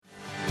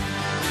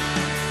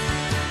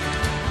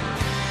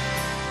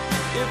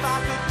If I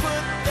could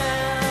put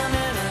them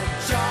in a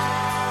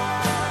jar,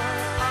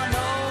 I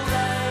know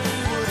they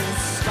wouldn't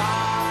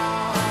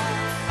starve.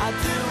 I'd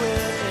do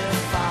it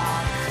if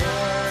I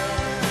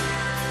could.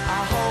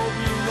 I hope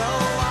you know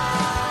I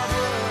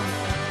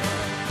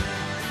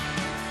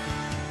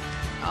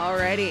would.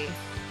 Alrighty.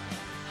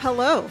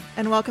 Hello,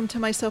 and welcome to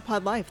My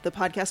So-Pod Life, the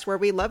podcast where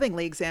we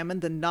lovingly examine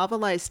the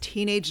novelized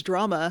teenage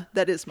drama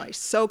that is My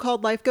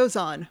So-Called Life Goes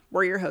On.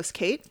 We're your hosts,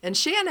 Kate. And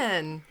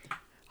Shannon.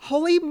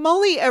 Holy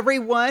moly,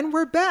 everyone,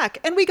 we're back,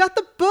 and we got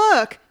the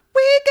book!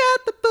 We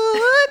got the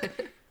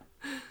book!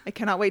 I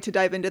cannot wait to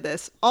dive into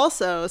this.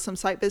 Also, some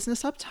site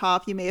business up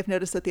top. You may have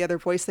noticed that the other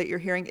voice that you're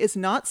hearing is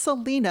not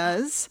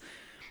Selena's.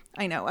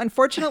 I know.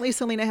 Unfortunately,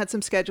 Selena had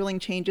some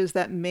scheduling changes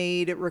that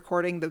made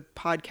recording the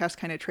podcast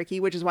kind of tricky,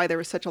 which is why there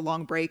was such a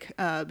long break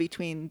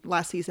between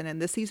last season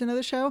and this season of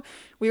the show.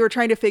 We were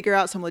trying to figure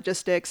out some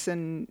logistics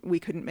and we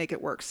couldn't make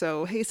it work.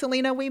 So, hey,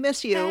 Selena, we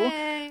miss you.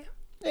 Hey.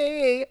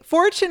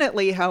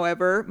 Fortunately,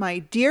 however, my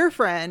dear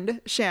friend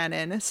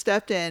Shannon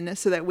stepped in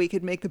so that we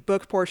could make the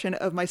book portion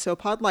of My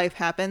So-Pod Life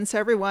happen. So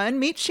everyone,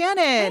 meet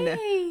Shannon.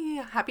 Hey,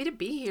 happy to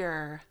be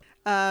here.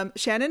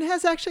 Shannon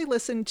has actually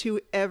listened to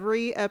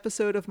every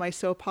episode of My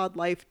So-Pod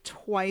Life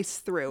twice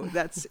through.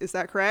 Is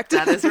that correct?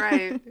 That is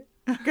right.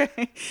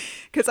 Okay.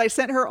 Because I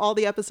sent her all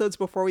the episodes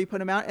before we put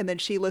them out, and then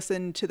she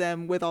listened to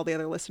them with all the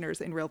other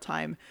listeners in real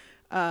time.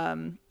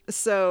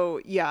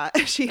 So yeah,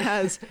 she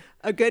has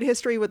a good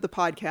history with the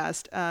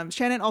podcast.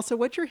 Shannon, also,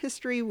 what's your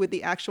history with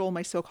the actual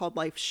My So-Called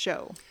Life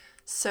show?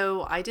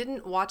 So I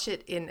didn't watch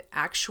it in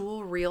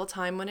actual real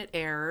time when it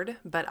aired,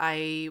 but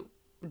I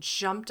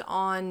jumped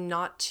on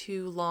not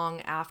too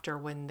long after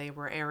when they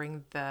were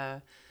airing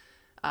the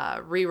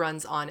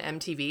reruns on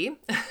MTV.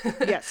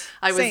 Yes,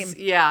 same.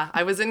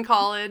 I was in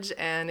college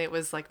and it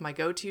was like my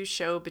go-to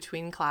show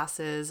between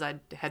classes. I'd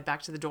head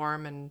back to the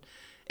dorm and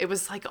it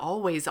was like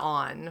always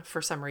on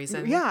for some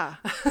reason. Yeah.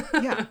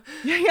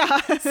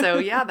 So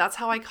yeah, that's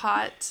how I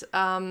caught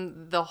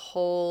the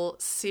whole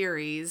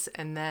series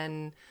and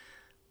then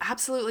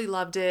absolutely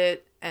loved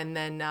it. And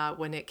then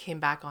when it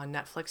came back on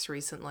Netflix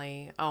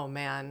recently, oh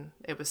man,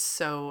 it was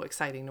so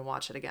exciting to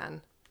watch it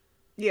again.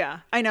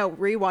 Yeah, I know.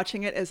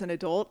 Rewatching it as an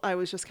adult, I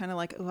was just kind of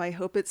like, oh, I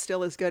hope it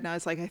still is good. And I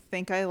was like, I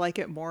think I like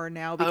it more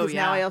now because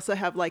now I also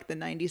have like the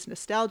 90s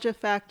nostalgia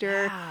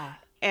factor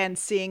and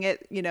seeing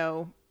it, you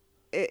know,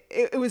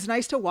 it was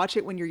nice to watch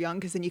it when you're young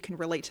because then you can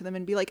relate to them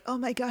and be like, oh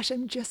my gosh,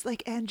 I'm just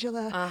like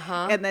Angela.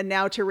 And then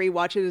now to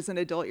rewatch it as an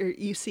adult,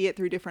 you see it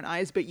through different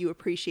eyes, but you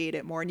appreciate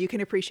it more and you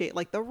can appreciate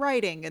like the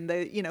writing and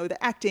the, you know,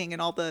 the acting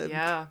and all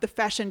the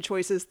fashion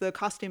choices, the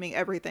costuming,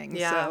 everything.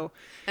 Yeah. So.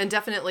 And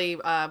definitely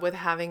with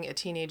having a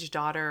teenage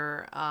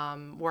daughter,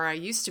 where I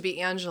used to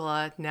be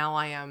Angela, now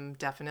I am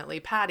definitely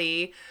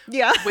Patty.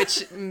 Yeah.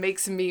 Which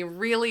makes me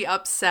really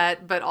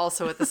upset, but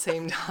also at the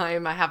same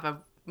time, I have a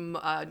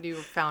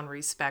newfound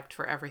respect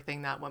for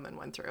everything that woman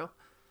went through.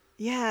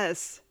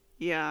 Yes.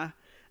 Yeah.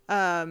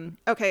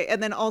 Okay.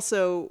 And then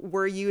also,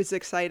 were you as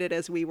excited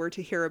as we were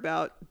to hear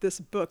about this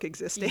book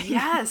existing?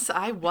 Yes,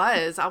 I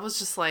was. I was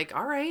just like,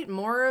 all right,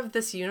 more of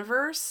this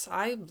universe.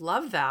 I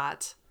love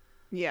that.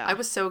 Yeah. I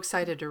was so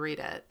excited to read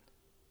it.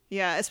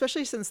 Yeah.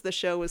 Especially since the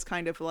show was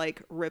kind of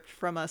like ripped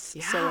from us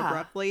so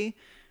abruptly.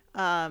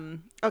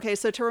 Okay.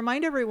 So to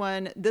remind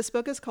everyone, this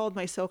book is called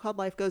My So-Called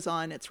Life Goes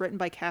On. It's written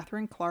by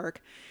Catherine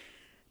Clark.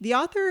 The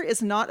author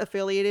is not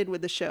affiliated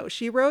with the show.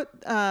 She wrote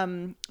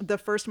the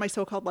first My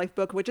So-Called Life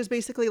book, which is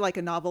basically like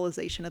a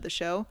novelization of the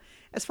show.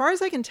 As far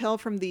as I can tell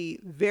from the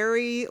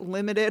very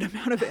limited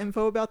amount of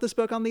info about this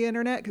book on the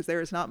internet, because there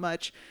is not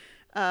much,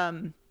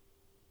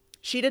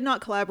 she did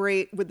not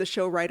collaborate with the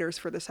show writers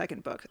for the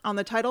second book. On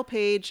the title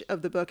page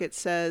of the book, it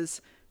says,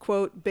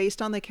 quote,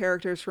 based on the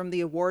characters from the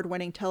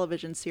award-winning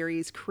television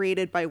series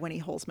created by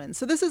Winnie Holzman.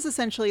 So this is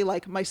essentially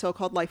like My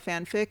So-Called Life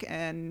fanfic,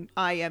 and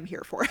I am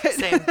here for it.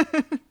 Same.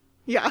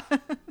 Yeah.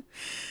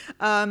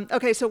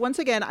 Okay, so once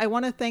again, I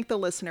want to thank the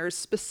listeners,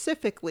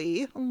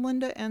 specifically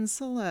Linda and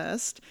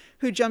Celeste,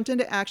 who jumped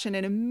into action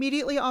and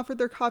immediately offered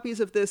their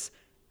copies of this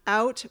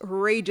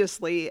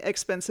outrageously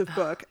expensive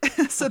book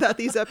so that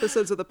these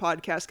episodes of the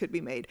podcast could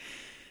be made.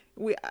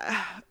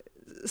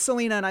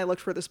 Selena and I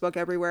looked for this book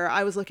everywhere.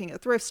 I was looking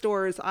at thrift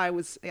stores. I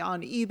was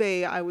on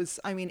eBay.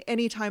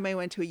 Anytime I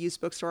went to a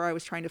used bookstore, I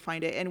was trying to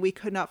find it, and we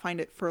could not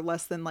find it for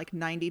less than like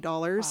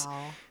 $90.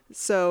 Wow.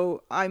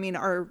 So, I mean,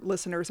 our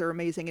listeners are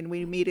amazing, and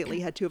we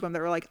immediately had two of them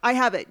that were like, I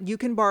have it. You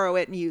can borrow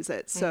it and use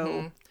it.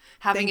 So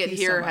having it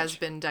here has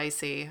been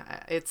dicey.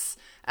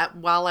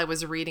 While I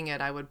was reading it,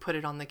 I would put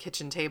it on the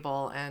kitchen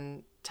table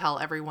and tell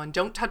everyone,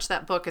 don't touch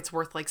that book. It's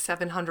worth like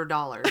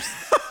 $700.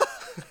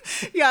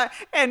 Yeah,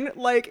 and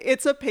like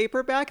it's a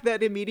paperback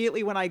that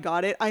immediately when I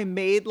got it, I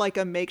made like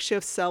a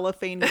makeshift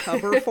cellophane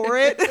cover for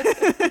it.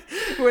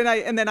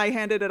 And then I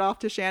handed it off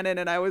to Shannon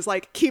and I was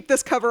like, keep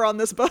this cover on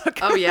this book.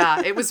 Oh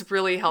yeah, it was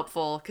really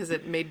helpful because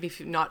it made me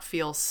not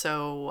feel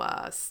so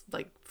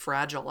like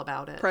fragile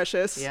about it.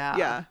 Precious. Yeah.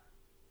 Yeah.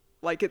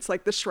 Like it's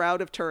like the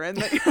Shroud of Turin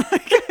that you're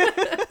like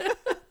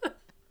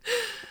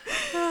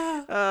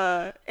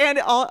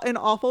and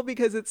awful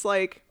because it's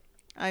like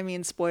I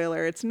mean,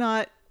 spoiler, it's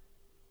not,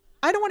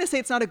 I don't want to say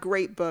it's not a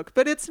great book,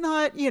 but it's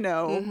not, you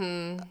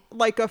know,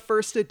 like a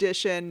first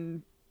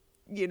edition,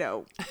 you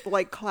know,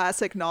 like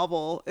classic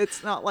novel.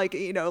 It's not like,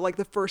 you know, like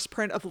the first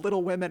print of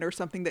Little Women or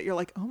something that you're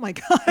like, oh my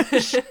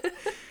gosh.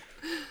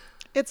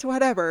 It's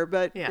whatever,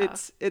 but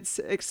it's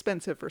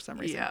expensive for some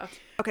reason. Yeah.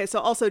 Okay,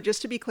 so also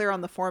just to be clear on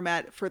the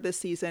format for this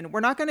season, we're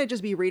not going to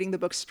just be reading the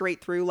book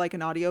straight through like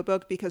an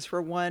audiobook because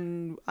for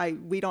one,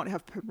 we don't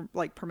have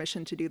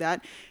permission to do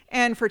that.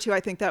 And for two, I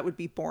think that would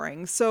be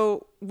boring.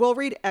 So we'll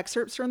read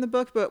excerpts from the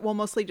book, but we'll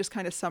mostly just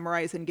kind of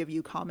summarize and give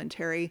you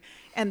commentary.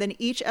 And then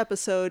each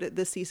episode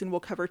this season will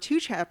cover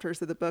 2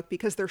 chapters of the book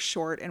because they're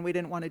short and we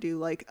didn't want to do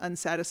like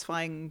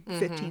unsatisfying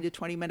 15 to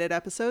 20 minute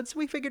episodes.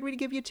 We figured we'd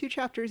give you 2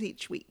 chapters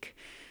each week.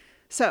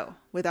 So,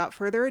 without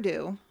further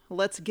ado,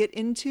 let's get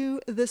into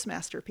this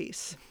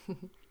masterpiece.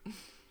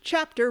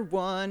 Chapter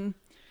 1.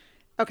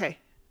 Okay,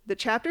 the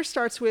chapter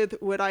starts with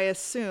what I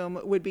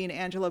assume would be an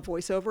Angela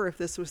voiceover if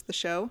this was the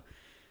show.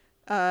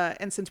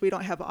 And since we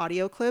don't have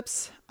audio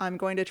clips, I'm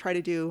going to try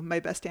to do my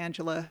best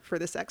Angela for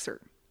this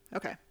excerpt.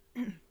 Okay.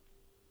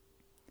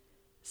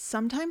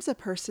 Sometimes a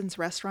person's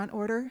restaurant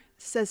order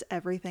says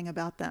everything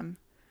about them,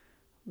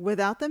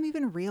 without them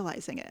even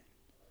realizing it.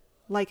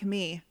 Like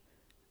me.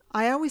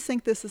 I always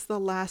think this is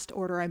the last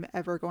order I'm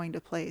ever going to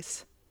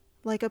place.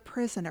 Like a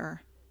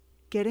prisoner,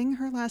 getting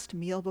her last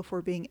meal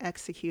before being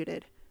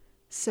executed.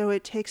 So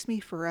it takes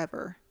me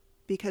forever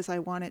because I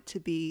want it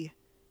to be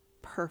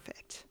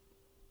perfect.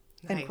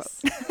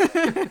 Nice.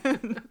 End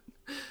quote.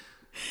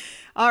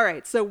 All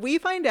right, so we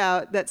find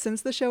out that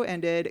since the show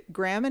ended,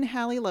 Graham and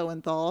Hallie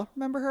Lowenthal,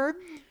 remember her,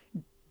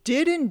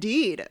 did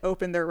indeed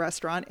open their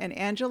restaurant, and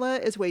Angela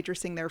is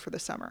waitressing there for the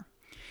summer.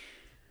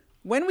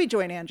 When we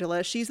join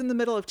Angela, she's in the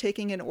middle of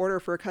taking an order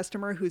for a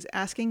customer who's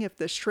asking if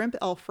the shrimp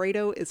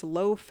Alfredo is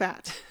low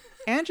fat.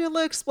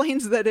 Angela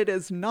explains that it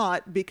is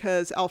not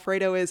because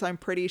Alfredo is, I'm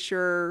pretty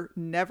sure,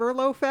 never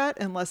low fat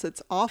unless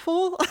it's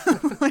awful.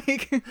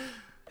 Like,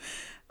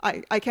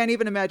 I can't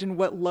even imagine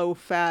what low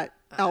fat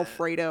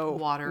Alfredo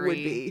watery would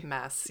be.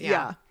 Mess.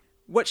 Yeah.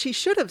 What she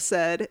should have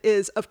said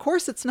is, of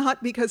course it's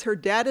not because her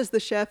dad is the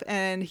chef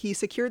and he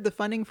secured the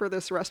funding for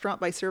this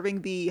restaurant by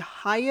serving the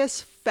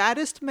highest,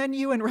 fattest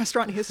menu in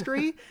restaurant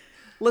history.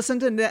 Listen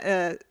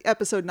to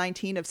episode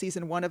 19 of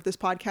season 1 of this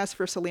podcast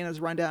for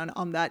Selena's rundown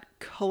on that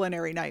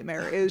culinary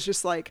nightmare. It was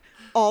just like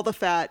all the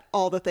fat,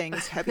 all the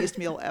things, heaviest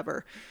meal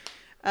ever.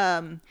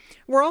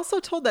 We're also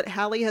told that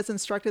Hallie has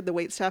instructed the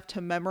waitstaff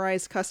to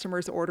memorize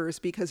customers' orders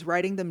because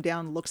writing them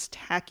down looks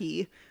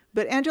tacky.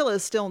 But Angela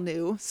is still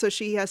new, so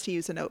she has to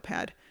use a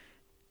notepad.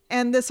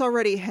 And this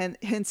already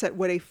hints at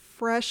what a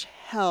fresh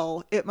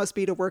hell it must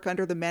be to work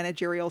under the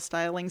managerial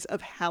stylings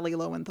of Hallie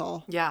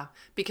Lowenthal. Yeah,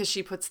 because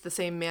she puts the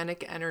same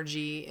manic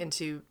energy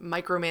into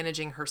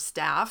micromanaging her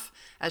staff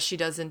as she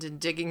does into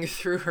digging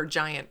through her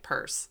giant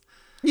purse.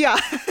 Yeah.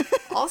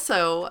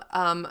 Also,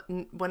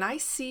 when I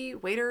see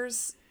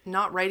waiters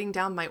not writing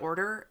down my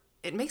order,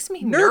 it makes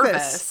me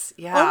nervous.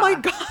 Yeah. Oh my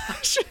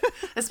gosh.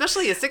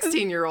 Especially a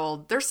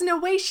 16-year-old. There's no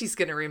way she's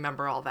going to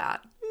remember all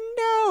that.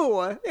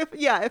 No. If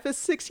a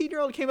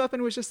 16-year-old came up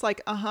and was just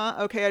like,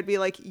 okay, I'd be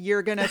like,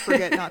 you're going to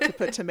forget not to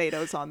put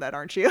tomatoes on that,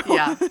 aren't you?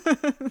 Yeah.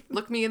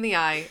 Look me in the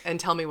eye and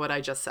tell me what I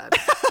just said.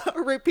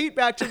 Repeat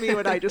back to me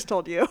what I just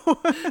told you.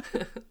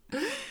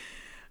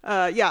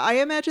 I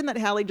imagine that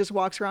Hallie just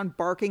walks around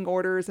barking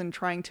orders and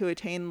trying to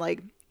attain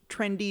like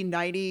trendy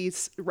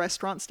 90s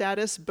restaurant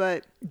status,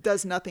 but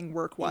does nothing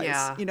work-wise.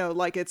 Yeah. You know,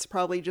 like it's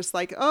probably just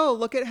like, oh,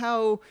 look at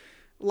how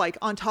like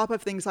on top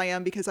of things I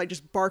am because I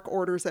just bark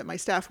orders at my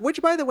staff, which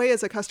by the way,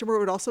 as a customer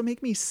would also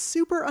make me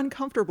super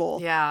uncomfortable.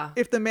 Yeah.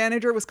 If the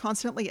manager was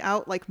constantly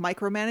out like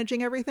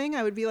micromanaging everything,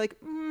 I would be like,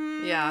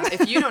 Yeah.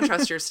 If you don't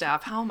trust your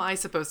staff, how am I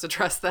supposed to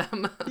trust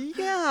them?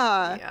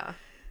 Yeah. Yeah.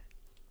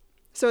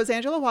 So as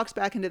Angela walks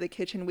back into the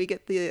kitchen, we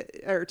get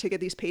to get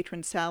these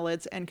patron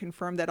salads and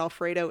confirm that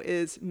Alfredo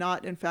is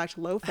not, in fact,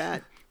 low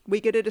fat. We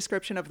get a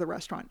description of the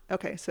restaurant.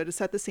 Okay, so to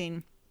set the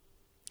scene,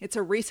 it's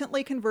a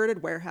recently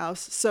converted warehouse,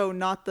 so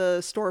not the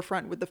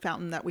storefront with the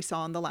fountain that we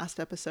saw in the last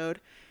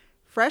episode.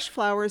 Fresh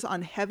flowers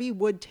on heavy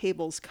wood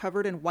tables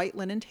covered in white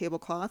linen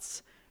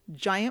tablecloths,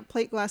 giant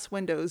plate glass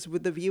windows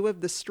with the view of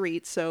the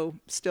street, so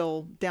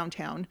still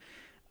downtown.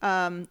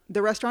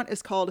 The restaurant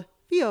is called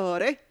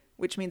Fiore,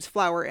 which means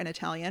flower in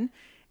Italian,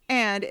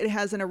 and it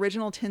has an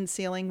original tin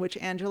ceiling which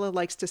Angela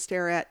likes to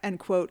stare at and,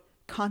 quote,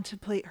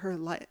 contemplate her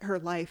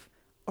life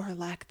or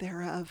lack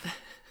thereof.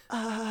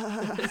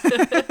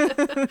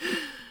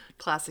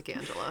 Classic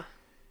Angela.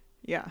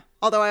 Yeah.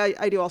 Although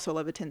I do also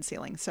love a tin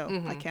ceiling,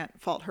 so I can't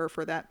fault her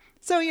for that.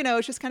 So, you know,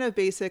 it's just kind of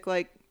basic,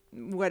 like,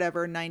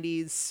 whatever,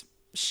 90s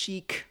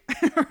chic,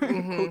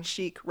 quote,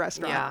 chic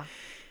restaurant. Yeah.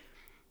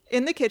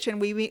 In the kitchen,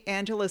 we meet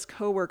Angela's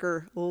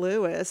coworker,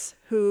 Lewis,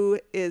 who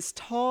is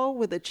tall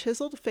with a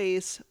chiseled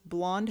face,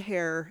 blonde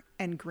hair,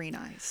 and green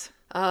eyes.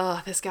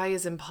 This guy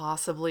is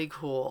impossibly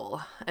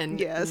cool. And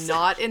Yes.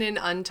 not in an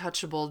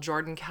untouchable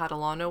Jordan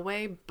Catalano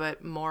way,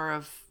 but more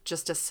of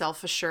just a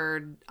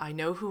self-assured, I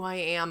know who I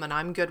am and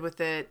I'm good with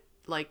it,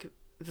 like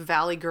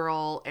Valley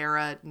Girl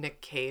era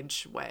Nick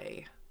Cage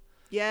way.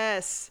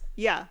 Yes.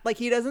 Yeah. Like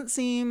he doesn't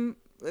seem,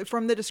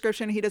 from the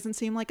description, he doesn't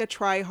seem like a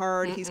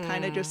try-hard. He's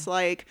kind of just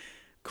like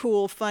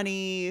cool,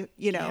 funny,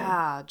 you know,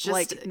 yeah, just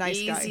like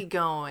nice guy.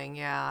 Easygoing.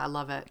 Yeah, I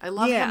love it. I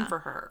love him for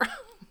her.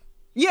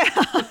 Yeah.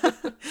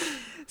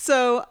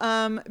 So,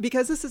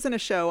 because this isn't a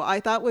show, I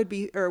thought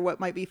what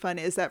might be fun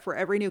is that for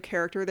every new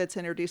character that's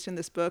introduced in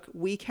this book,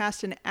 we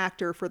cast an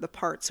actor for the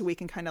part so we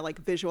can kind of like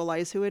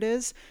visualize who it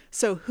is.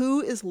 So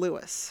who is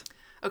Lewis?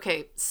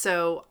 Okay,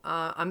 so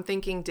I'm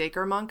thinking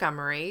Dacre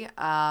Montgomery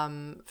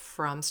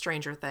from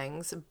Stranger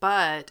Things,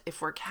 but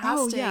if we're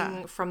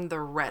casting from the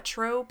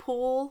retro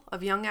pool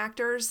of young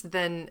actors,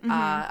 then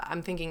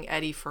I'm thinking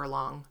Eddie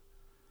Furlong.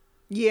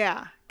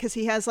 Yeah, because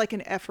he has like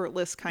an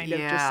effortless kind of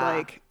just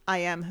like, I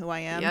am who I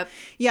am. Yep.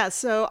 Yeah,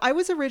 so I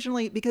was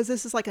originally, because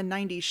this is like a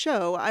 90s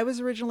show, I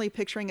was originally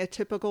picturing a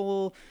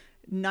typical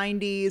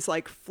 90s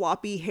like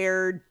floppy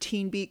haired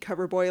teen beat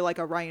cover boy like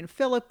a Ryan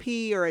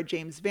Phillippe or a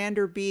James Van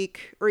Der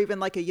Beek or even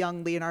like a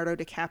young Leonardo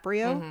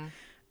DiCaprio.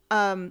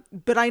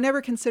 But I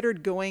never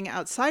considered going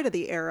outside of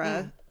the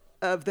era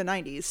of the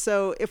 90s.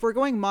 So if we're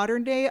going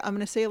modern day, I'm going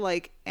to say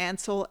like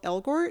Ansel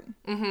Elgort.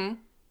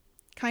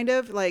 Kind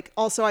of like,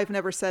 also I've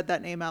never said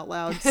that name out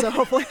loud, so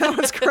hopefully that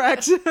was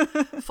correct.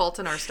 Fault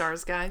in Our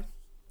Stars guy.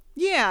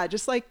 Yeah,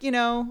 just like, you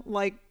know,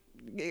 like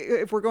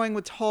if we're going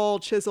with tall,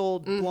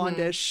 chiseled,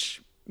 blondish,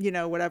 you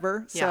know,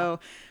 whatever. So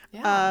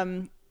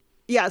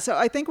so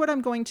I think what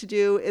I'm going to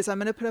do is I'm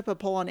going to put up a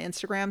poll on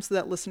Instagram so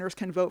that listeners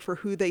can vote for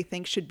who they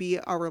think should be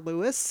our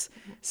Lewis.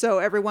 So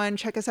everyone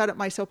check us out at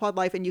My SoPod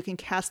Life and you can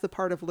cast the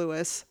part of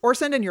Lewis or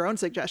send in your own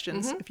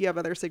suggestions if you have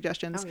other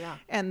suggestions.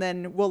 And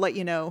then we'll let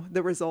you know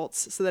the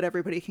results so that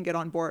everybody can get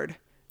on board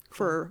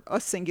for a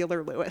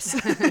singular Lewis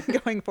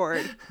going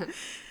forward.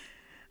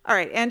 All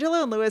right.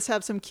 Angela and Lewis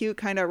have some cute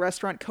kind of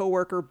restaurant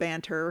coworker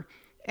banter.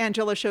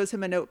 Angela shows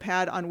him a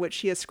notepad on which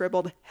she has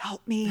scribbled,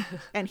 "Help me."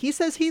 And he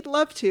says he'd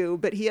love to,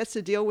 but he has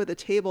to deal with a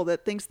table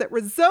that thinks that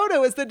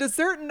risotto is the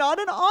dessert, not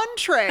an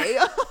entree.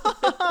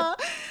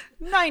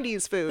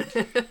 90s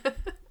food.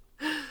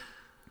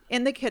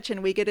 In the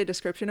kitchen, we get a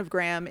description of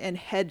Graham in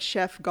head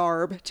chef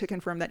garb to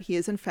confirm that he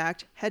is, in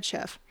fact, head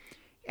chef.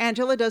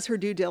 Angela does her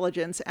due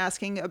diligence,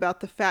 asking about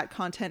the fat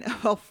content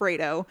of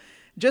Alfredo.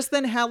 Just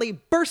then, Hallie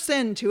bursts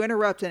in to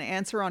interrupt and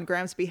answer on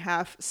Graham's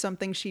behalf,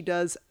 something she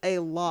does a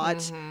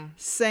lot,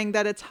 saying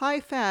that it's high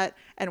fat,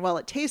 and while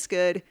it tastes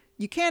good,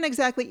 you can't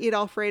exactly eat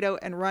Alfredo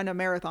and run a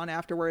marathon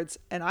afterwards.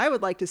 And I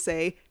would like to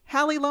say,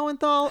 Hallie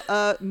Lowenthal,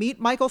 meet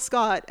Michael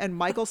Scott and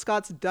Michael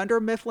Scott's Dunder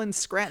Mifflin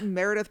Scranton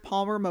Meredith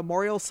Palmer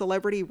Memorial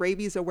Celebrity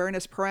Rabies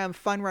Awareness Pro-Am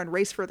Fun Run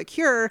Race for the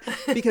Cure,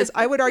 because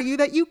I would argue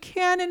that you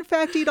can, in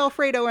fact, eat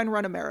Alfredo and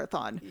run a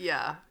marathon.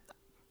 Yeah.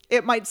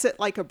 It might sit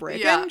like a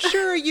brick. Yeah. And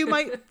sure, you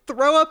might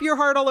throw up your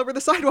heart all over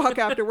the sidewalk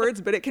afterwards,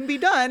 but it can be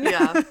done.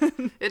 Yeah.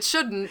 It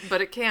shouldn't,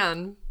 but it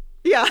can.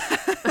 Yeah.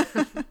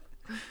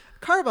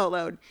 Carbo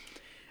load.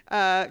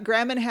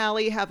 Graham and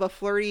Hallie have a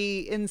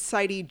flirty,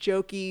 insidey,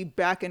 jokey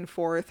back and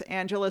forth.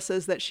 Angela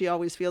says that she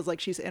always feels like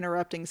she's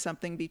interrupting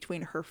something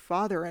between her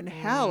father and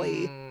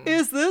Hallie.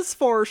 Is this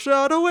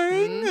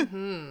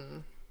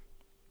foreshadowing?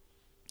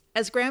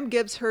 As Graham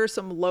gives her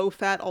some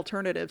low-fat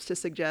alternatives to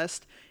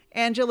suggest,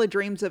 Angela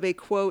dreams of a,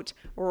 quote,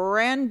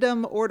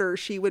 random order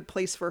she would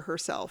place for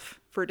herself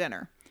for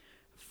dinner.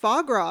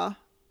 Foie gras,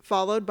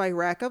 followed by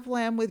rack of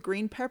lamb with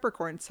green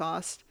peppercorn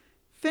sauce,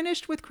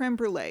 finished with creme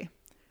brulee.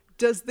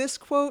 Does this,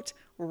 quote,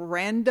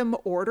 random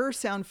order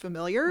sound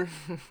familiar?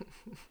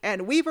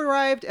 And we've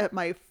arrived at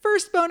my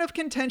first bone of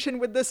contention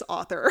with this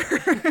author.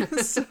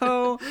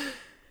 So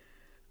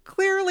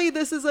clearly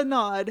this is a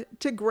nod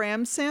to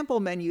Graham's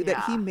sample menu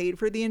that he made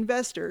for the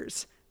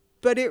investors.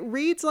 But it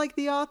reads like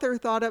the author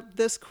thought up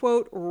this,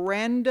 quote,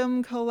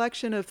 random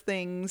collection of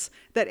things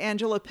that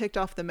Angela picked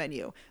off the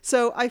menu.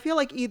 So I feel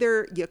like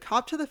either you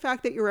cop to the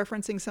fact that you're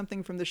referencing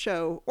something from the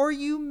show, or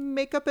you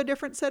make up a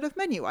different set of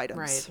menu items.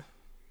 Right.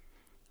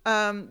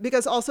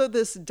 Because also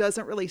this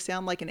doesn't really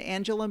sound like an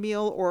Angela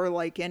meal or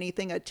like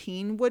anything a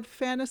teen would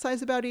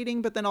fantasize about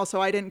eating. But then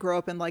also I didn't grow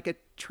up in like a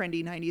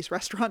trendy 90s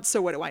restaurant,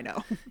 so what do I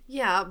know?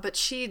 Yeah, but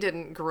she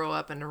didn't grow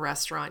up in a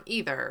restaurant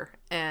either.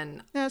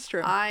 And that's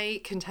true.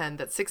 I contend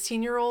that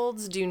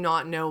 16-year-olds do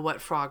not know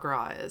what foie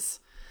gras is.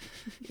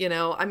 You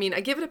know, I mean, I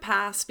give it a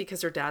pass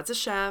because her dad's a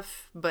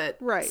chef, but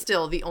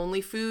still the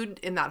only food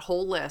in that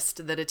whole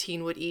list that a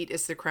teen would eat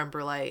is the creme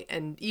brulee.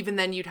 And even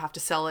then you'd have to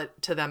sell it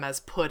to them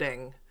as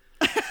pudding.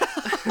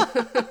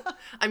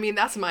 I mean,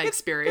 that's my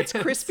experience.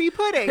 It's crispy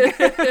pudding.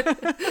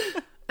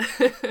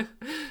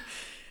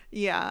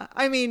 Yeah.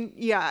 I mean,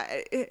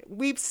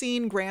 we've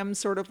seen Graham's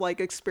sort of like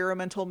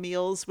experimental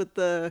meals with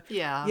the,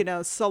 you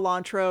know,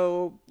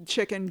 cilantro,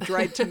 chicken,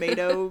 dried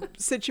tomato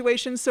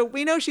situation. So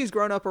we know she's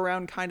grown up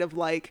around kind of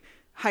like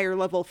higher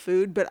level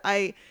food, but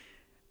I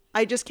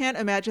just can't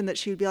imagine that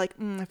she would be like,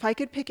 if I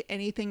could pick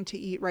anything to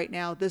eat right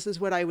now, this is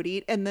what I would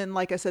eat. And then,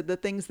 like I said, the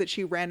things that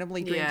she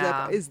randomly dreams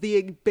up is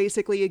the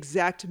basically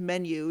exact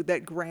menu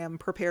that Graham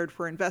prepared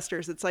for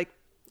investors. It's like,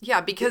 Yeah,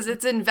 because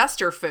it's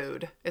investor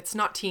food. It's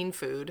not teen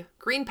food.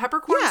 Green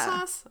peppercorn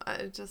sauce?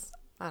 I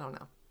don't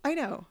know. I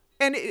know.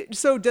 And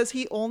so does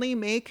he only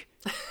make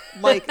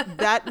like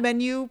that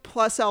menu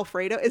plus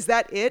Alfredo? Is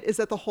that it? Is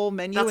that the whole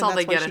menu? That's all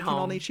they get why at she home.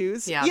 Can only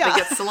choose? Yeah, they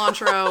get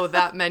cilantro,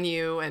 that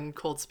menu, and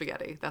cold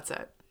spaghetti. That's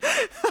it.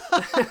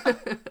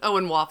 Oh,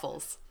 and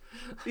waffles.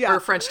 Yeah. Or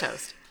French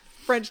toast.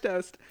 French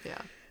toast.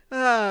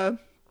 Yeah.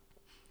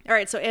 All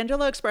right, so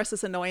Angela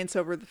expresses annoyance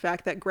over the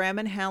fact that Graham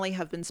and Hallie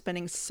have been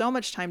spending so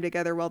much time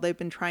together while they've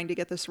been trying to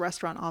get this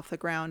restaurant off the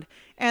ground,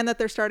 and that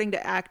they're starting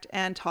to act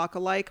and talk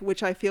alike,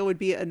 which I feel would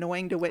be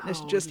annoying to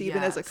witness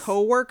even as a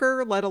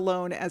coworker, let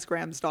alone as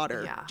Graham's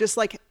daughter. Yeah. Just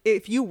like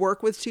if you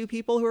work with two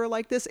people who are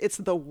like this, it's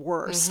the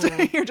worst.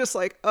 You're just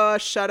like,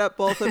 shut up,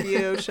 both of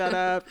you, shut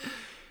up.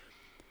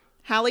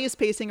 Hallie is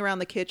pacing around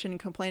the kitchen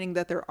complaining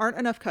that there aren't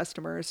enough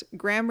customers.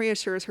 Graham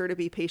reassures her to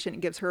be patient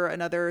and gives her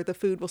another "the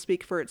food will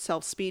speak for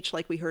itself" speech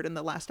like we heard in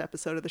the last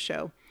episode of the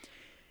show.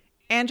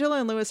 Angela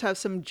and Lewis have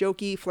some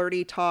jokey,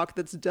 flirty talk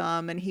that's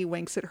dumb, and he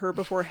winks at her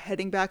before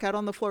heading back out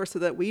on the floor so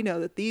that we know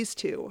that these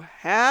two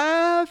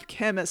have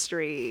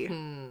chemistry.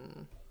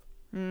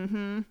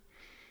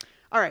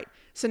 All right,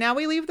 so now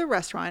we leave the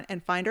restaurant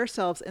and find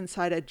ourselves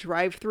inside a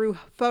drive-through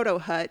photo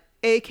hut,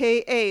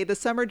 a.k.a. the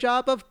summer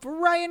job of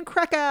Brian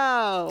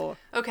Krakow.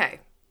 Okay.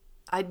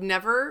 I'd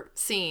never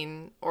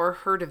seen or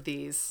heard of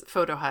these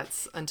photo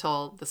huts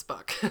until this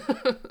book.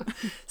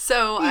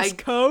 So East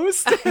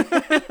Coast?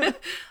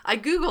 I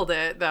Googled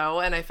it, though,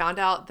 and I found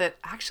out that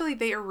actually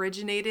they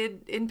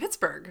originated in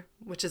Pittsburgh,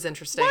 which is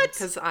interesting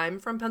because I'm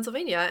from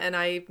Pennsylvania and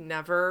I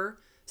never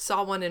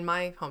saw one in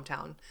my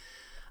hometown.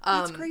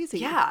 That's crazy.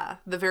 Yeah.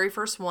 The very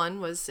first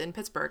one was in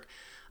Pittsburgh.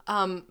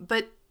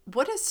 But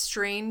what a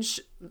strange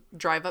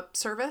drive-up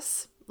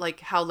service. Like,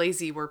 how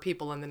lazy were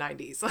people in the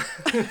 90s?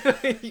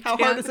 How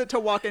hard is it to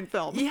walk in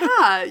film?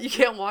 Yeah, you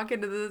can't walk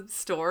into the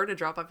store to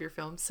drop off your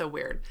film. So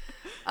weird.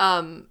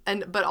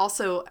 But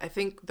also, I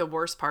think the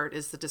worst part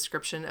is the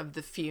description of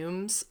the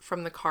fumes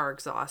from the car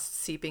exhaust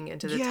seeping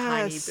into the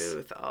tiny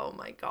booth. Oh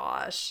my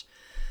gosh.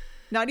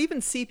 Not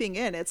even seeping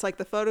in. It's like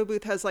the photo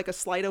booth has like a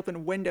slide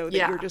open window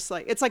that you're just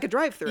like, it's like a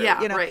drive-through.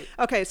 Yeah, you know? right.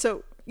 Okay,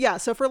 so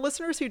for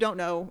listeners who don't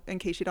know, in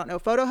case you don't know,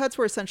 photo huts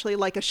were essentially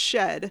like a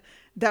shed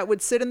that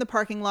would sit in the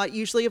parking lot,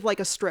 usually of like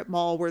a strip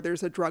mall where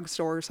there's a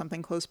drugstore or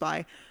something close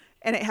by.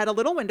 And it had a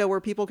little window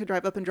where people could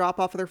drive up and drop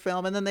off their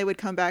film, and then they would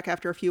come back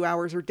after a few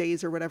hours or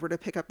days or whatever to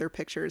pick up their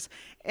pictures.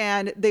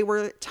 And they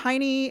were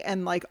tiny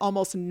and like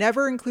almost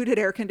never included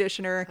air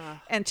conditioner.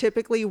 And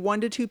typically 1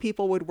 to 2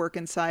 people would work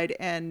inside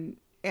and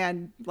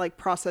like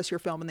process your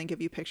film and then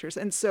give you pictures.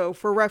 And so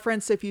for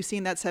reference, if you've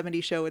seen that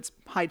 70s show, it's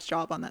Hyde's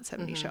job on that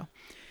 70s show.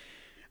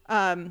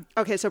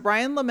 Okay, so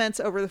Brian laments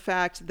over the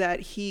fact that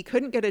he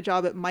couldn't get a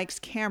job at Mike's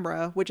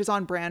Camera, which is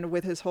on brand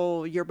with his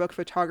whole yearbook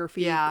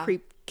photography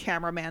creep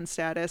cameraman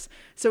status.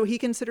 So he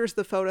considers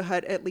the photo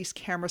hut at least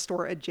camera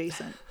store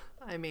adjacent.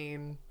 I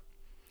mean,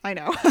 I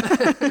know.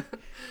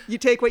 You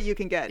take what you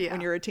can get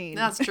when you're a teen.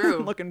 That's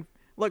true.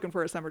 looking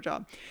for a summer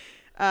job.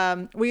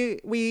 We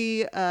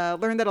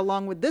learned that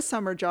along with this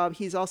summer job,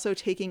 he's also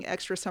taking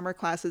extra summer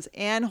classes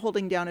and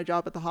holding down a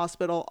job at the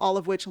hospital, all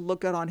of which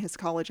look good on his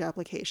college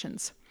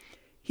applications.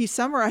 He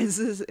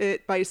summarizes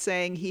it by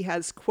saying he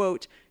has,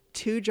 quote,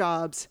 2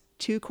 jobs,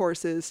 2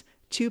 courses,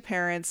 2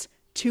 parents,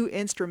 2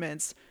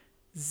 instruments,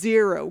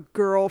 0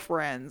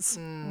 girlfriends.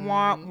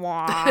 Wah,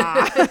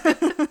 wah.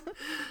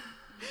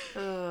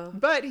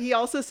 But he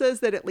also says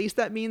that at least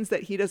that means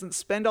that he doesn't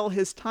spend all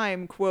his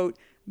time, quote,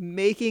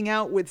 making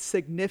out with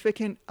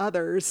significant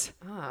others.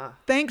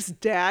 Thanks,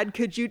 Dad.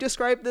 Could you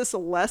describe this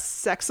less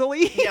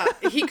sexily? Yeah,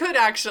 he could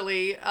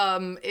actually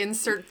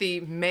insert the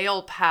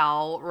male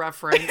pal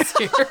reference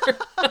here.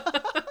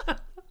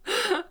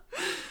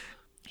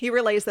 He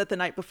relays that the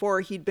night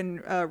before he'd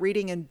been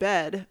reading in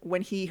bed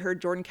when he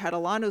heard Jordan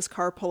Catalano's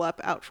car pull up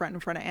out front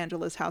in front of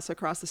Angela's house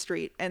across the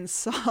street and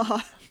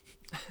saw...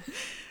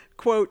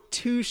 quote,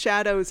 2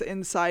 shadows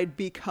inside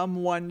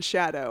become 1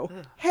 shadow.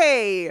 Ugh.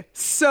 Hey,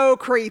 so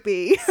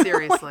creepy.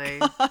 Seriously.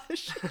 Oh my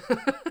gosh.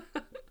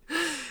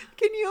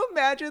 Can you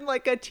imagine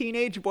like a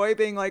teenage boy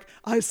being like,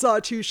 I saw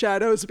 2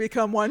 shadows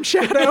become 1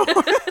 shadow?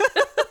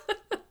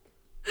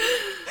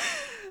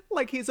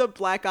 Like he's a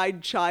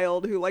black-eyed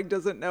child who like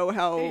doesn't know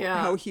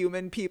how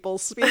human people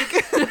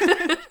speak.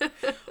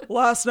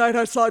 Last night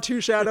I saw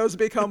 2 shadows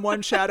become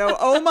 1 shadow.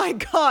 Oh my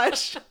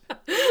gosh.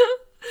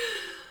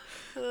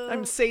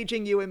 I'm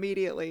saging you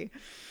immediately.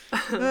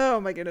 Oh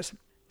my goodness.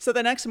 So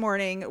the next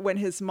morning, when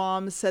his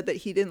mom said that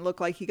he didn't look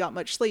like he got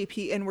much sleep,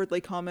 he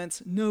inwardly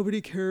comments,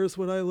 "Nobody cares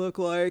what I look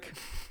like."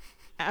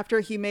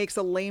 After he makes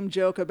a lame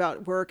joke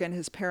about work and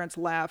his parents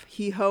laugh,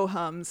 he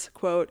ho-hums,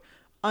 quote,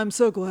 "I'm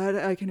so glad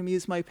I can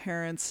amuse my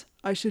parents.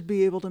 I should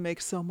be able to make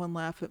someone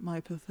laugh at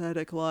my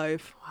pathetic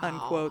life,"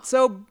 unquote.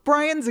 So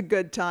Brian's a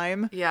good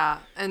time. Yeah.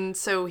 And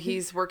so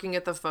he's working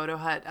at the photo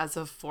hut as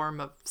a form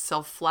of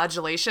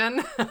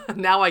self-flagellation.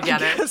 Now I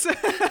get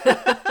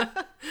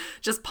it.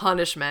 Just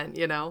punishment,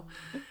 you know?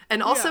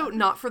 And also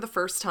not for the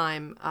first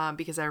time,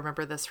 because I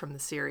remember this from the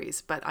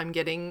series, but I'm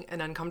getting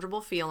an uncomfortable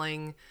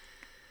feeling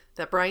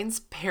that Brian's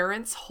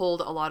parents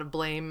hold a lot of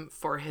blame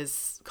for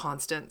his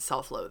constant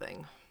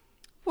self-loathing.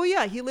 Well,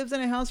 yeah, he lives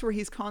in a house where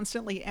he's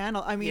constantly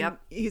Yep.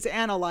 he's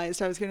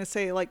analyzed. I was going to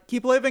say, like,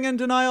 keep living in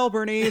denial,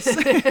 Bernice.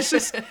 It's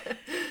just,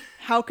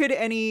 how could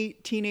any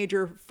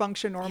teenager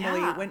function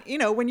normally when,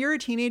 when you're a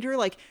teenager,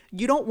 like,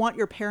 you don't want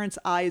your parents'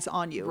 eyes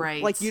on you.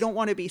 Right. Like, you don't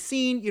want to be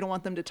seen. You don't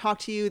want them to talk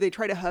to you. They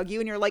try to hug you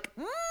and you're like,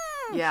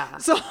 Yeah.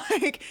 So,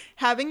 like,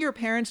 having your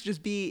parents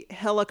just be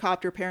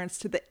helicopter parents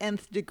to the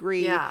nth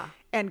degree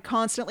and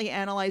constantly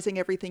analyzing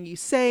everything you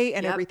say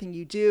and everything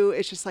you do,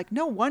 it's just like,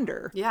 no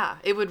wonder. Yeah.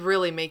 It would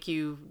really make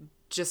you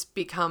just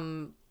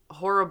become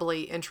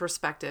horribly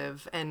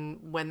introspective.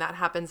 And when that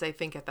happens, I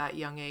think at that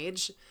young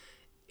age,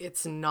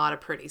 it's not a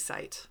pretty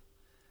sight.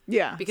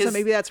 Yeah. Because, so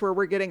maybe that's where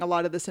we're getting a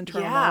lot of this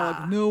internal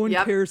monologue. No one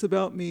cares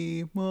about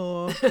me.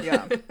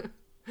 Yeah.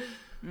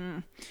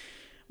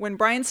 When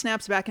Brian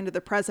snaps back into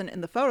the present in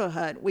the photo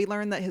hut, we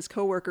learn that his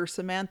coworker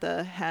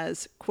Samantha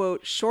has,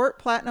 quote, short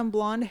platinum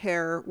blonde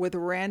hair with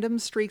random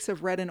streaks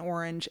of red and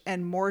orange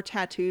and more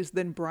tattoos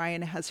than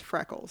Brian has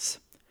freckles.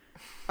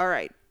 All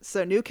right.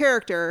 So new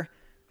character.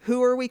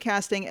 Who are we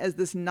casting as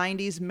this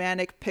 90s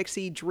manic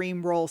pixie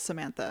dream role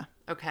Samantha?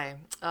 Okay.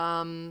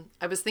 I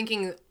was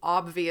thinking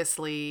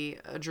obviously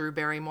a Drew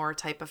Barrymore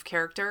type of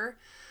character.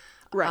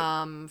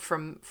 Right.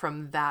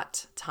 From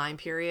that time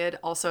period.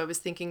 Also, I was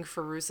thinking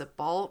Fairuza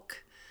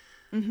Balk.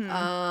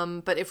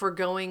 But if we're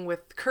going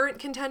with current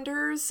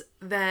contenders,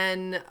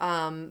 then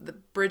the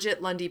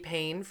Bridget Lundy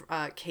Payne,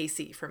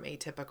 Casey from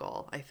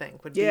Atypical, I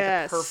think would be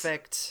the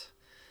perfect.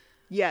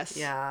 Yes.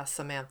 Yeah,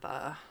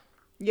 Samantha.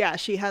 Yeah,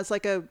 she has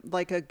like a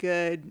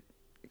good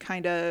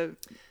kind of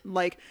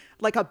like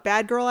a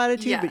bad girl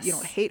attitude, but you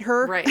don't hate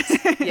her.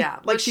 Right. Yeah.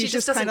 Like she's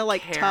just kind of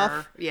like care.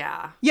 tough.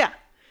 Yeah. Yeah.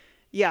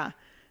 Yeah.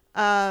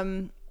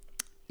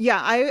 Yeah,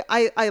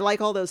 I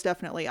like all those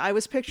definitely. I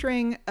was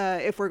picturing,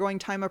 if we're going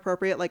time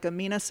appropriate, like a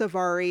Mina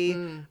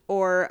Savari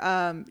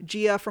or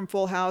Gia from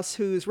Full House,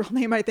 whose real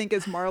name I think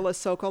is Marla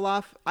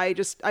Sokoloff. I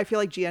feel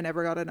like Gia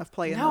never got enough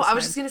play in this. No, I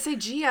was just going to say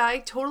Gia. I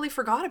totally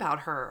forgot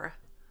about her.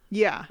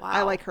 Yeah, wow.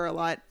 I like her a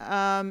lot.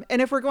 And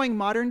if we're going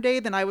modern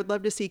day, then I would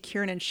love to see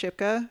Kiernan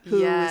Shipka,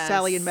 who is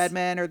Sally in Mad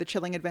Men or The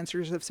Chilling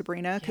Adventures of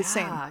Sabrina, because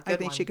I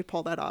think she could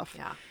pull that off.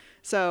 Yeah.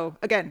 So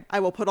again, I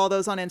will put all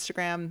those on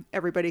Instagram.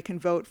 Everybody can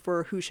vote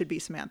for who should be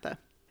Samantha.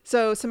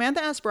 So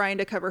Samantha asked Brian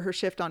to cover her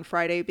shift on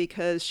Friday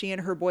because she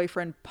and her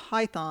boyfriend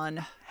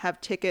Python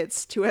have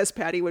tickets to, as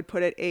Patty would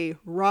put it, a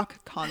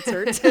rock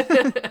concert.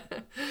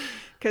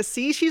 Because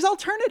see, she's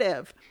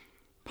alternative.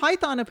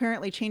 Python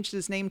apparently changed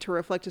his name to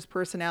reflect his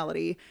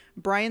personality.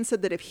 Brian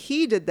said that if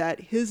he did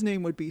that, his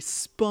name would be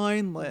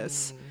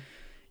Spineless.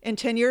 In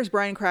 10 years,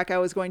 Brian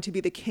Krakow is going to be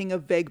the king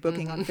of vague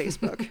booking on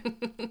Facebook.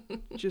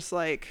 Just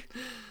like,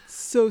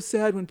 so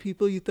sad when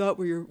people you thought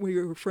were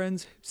your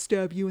friends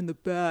stab you in the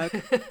back.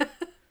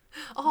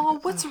 Oh,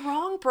 what's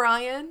wrong,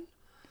 Brian?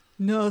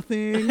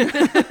 Nothing.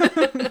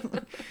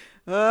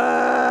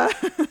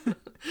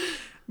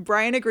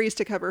 Brian agrees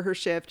to cover her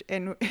shift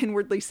and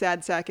inwardly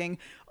sad-sacking,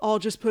 I'll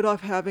just put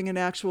off having an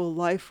actual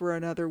life for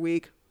another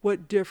week.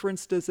 What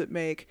difference does it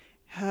make?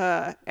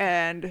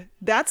 And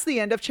that's the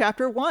end of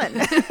chapter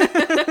 1.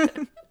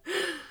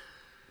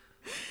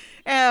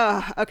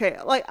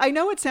 Okay, like I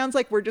know it sounds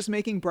like we're just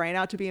making Brian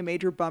out to be a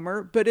major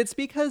bummer, but it's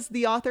because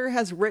the author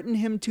has written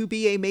him to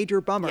be a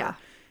major bummer. Yeah.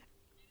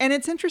 And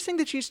it's interesting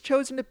that she's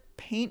chosen to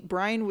paint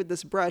Brian with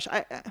this brush.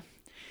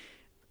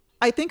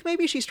 I think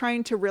maybe she's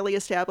trying to really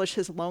establish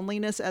his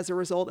loneliness as a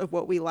result of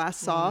what we last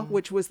saw,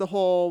 which was the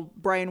whole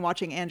Brian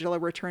watching Angela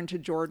return to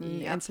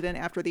Jordan incident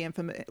after the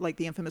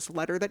infamous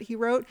letter that he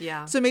wrote.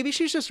 Yeah. So maybe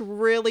she's just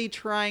really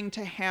trying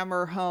to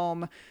hammer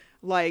home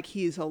like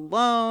he's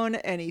alone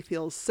and he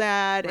feels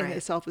sad and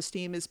his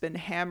self-esteem has been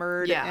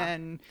hammered. Yeah.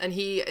 And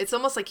it's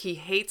almost like he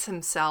hates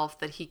himself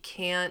that he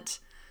can't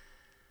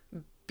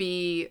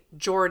be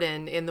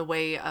Jordan in the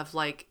way of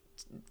like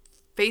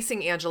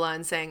facing Angela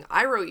and saying,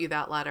 I wrote you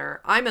that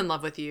letter. I'm in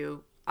love with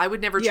you. I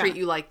would never treat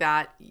you like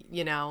that,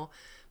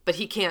 but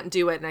he can't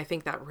do it. And I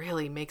think that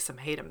really makes him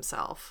hate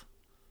himself.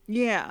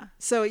 Yeah.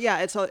 So yeah,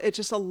 it's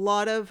just a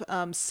lot of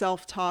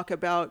self-talk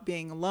about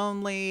being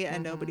lonely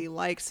and nobody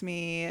likes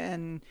me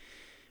and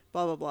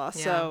blah, blah, blah.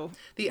 Yeah. So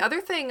the other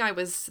thing I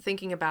was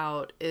thinking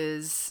about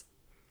is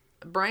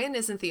Brian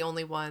isn't the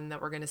only one that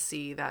we're going to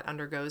see that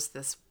undergoes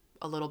this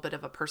a little bit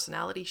of a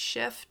personality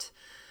shift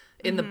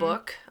in the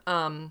book.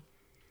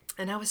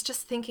 And I was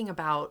just thinking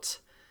about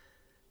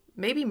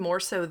maybe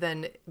more so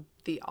than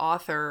the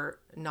author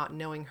not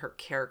knowing her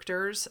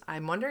characters.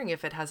 I'm wondering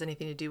if it has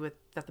anything to do with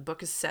that the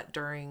book is set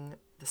during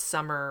the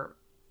summer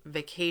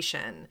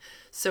vacation.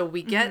 So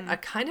we get a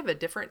kind of a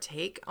different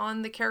take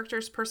on the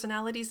characters'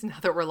 personalities now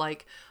that we're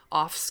like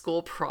off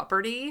school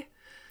property.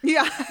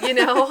 yeah. And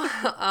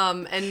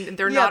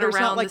they're not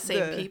around the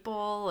same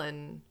people.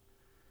 And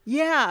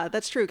Yeah,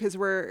 that's true, because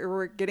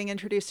we're getting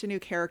introduced to new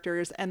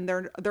characters, and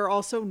they're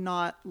also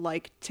not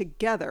like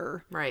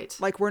together. Right.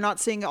 Like we're not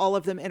seeing all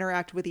of them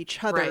interact with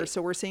each other. Right.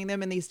 So we're seeing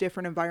them in these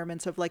different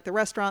environments of like the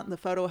restaurant and the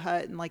photo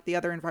hut and like the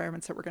other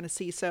environments that we're going to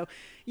see. So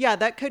yeah,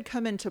 that could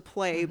come into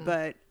play,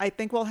 but I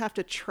think we'll have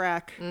to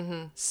track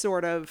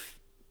sort of,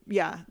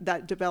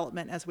 that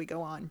development as we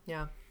go on.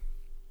 Yeah.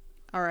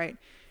 All right.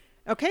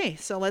 Okay,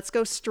 so let's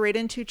go straight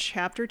into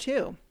chapter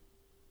 2.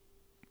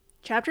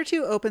 Chapter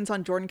 2 opens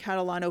on Jordan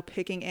Catalano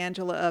picking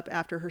Angela up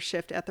after her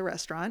shift at the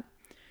restaurant.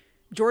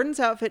 Jordan's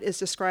outfit is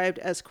described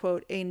as,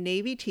 quote, a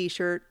navy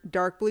t-shirt,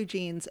 dark blue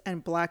jeans,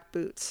 and black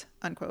boots,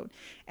 unquote.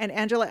 And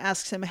Angela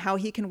asks him how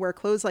he can wear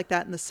clothes like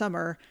that in the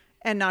summer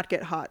and not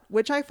get hot,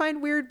 which I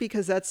find weird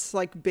because that's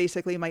like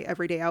basically my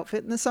everyday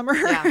outfit in the summer.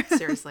 Yeah,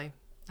 seriously.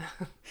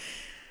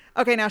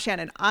 Okay, now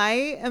Shannon,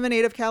 I am a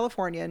native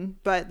Californian,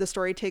 but the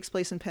story takes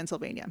place in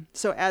Pennsylvania.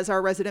 So as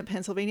our resident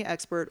Pennsylvania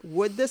expert,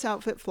 would this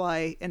outfit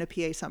fly in a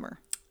PA summer?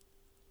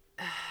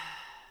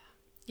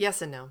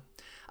 Yes and no.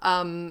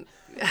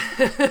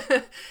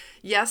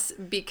 Yes,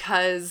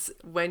 because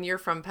when you're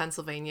from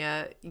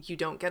Pennsylvania, you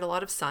don't get a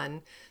lot of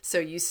sun, so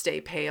you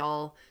stay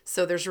pale.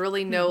 So there's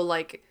really no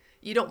like,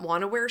 you don't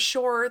want to wear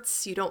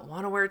shorts, you don't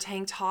want to wear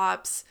tank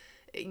tops.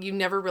 You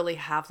never really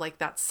have like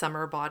that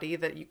summer body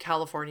that you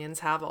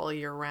Californians have all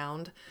year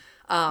round.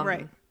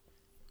 Right.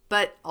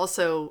 But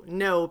also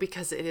no,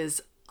 because it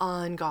is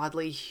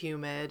ungodly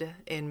humid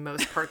in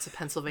most parts of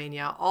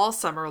Pennsylvania all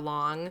summer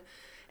long.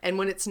 And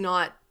when it's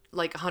not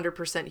like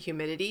 100%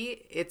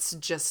 humidity, it's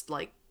just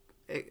like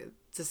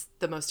just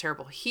the most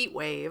terrible heat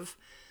wave.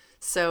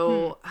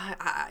 So,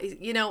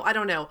 I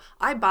don't know.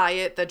 I buy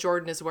it that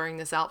Jordan is wearing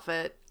this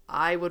outfit.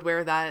 I would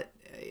wear that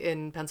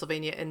in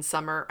Pennsylvania in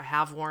summer. I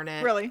have worn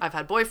it. Really? I've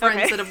had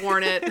boyfriends that have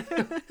worn it.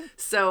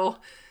 So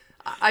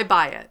I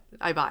buy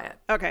it.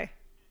 Okay.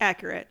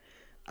 Accurate.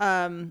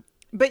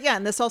 But yeah,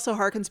 and this also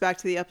harkens back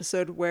to the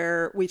episode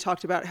where we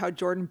talked about how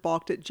Jordan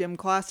balked at gym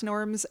class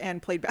norms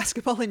and played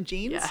basketball in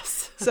jeans.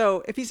 Yes.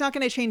 So if he's not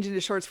going to change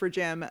into shorts for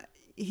gym,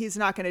 he's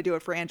not going to do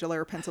it for Angela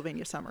or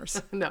Pennsylvania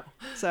summers. No.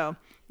 So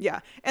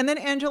yeah. And then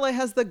Angela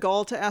has the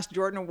gall to ask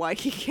Jordan why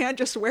he can't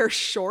just wear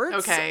shorts.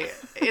 Okay.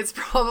 It's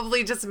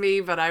probably just me,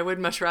 but I would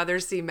much rather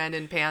see men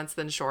in pants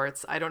than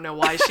shorts. I don't know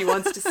why she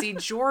wants to see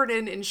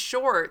Jordan in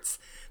shorts.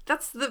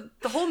 That's the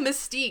whole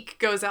mystique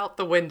goes out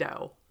the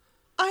window.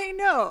 I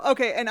know.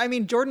 Okay. And I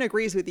mean, Jordan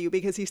agrees with you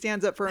because he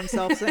stands up for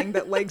himself saying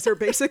that legs are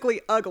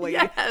basically ugly.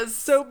 Yes.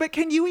 So, but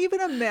can you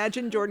even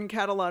imagine Jordan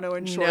Catalano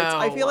in shorts? No.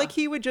 I feel like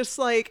he would just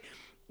like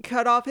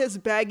cut off his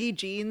baggy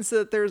jeans so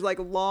that there's like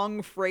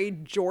long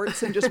frayed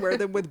jorts and just wear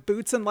them with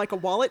boots and like a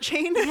wallet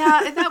chain.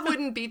 Yeah, and that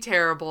wouldn't be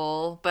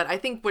terrible. But I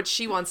think what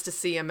she wants to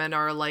see him in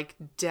are like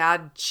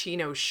dad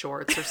chino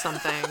shorts or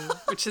something,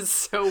 which is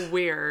so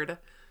weird.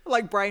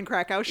 Like Brian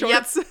Krakow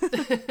shorts.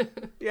 Yep.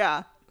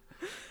 Yeah.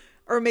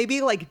 Or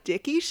maybe like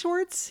Dickie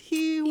shorts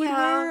he would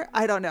wear.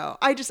 I don't know.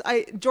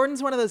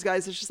 Jordan's one of those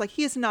guys that's just like,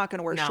 he is not going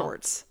to wear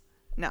shorts.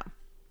 No.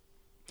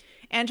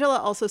 Angela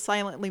also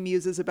silently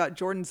muses about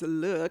Jordan's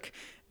look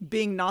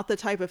being not the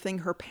type of thing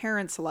her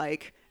parents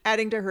like,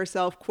 adding to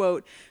herself,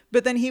 quote,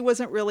 but then he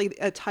wasn't really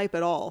a type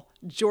at all.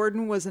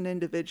 Jordan was an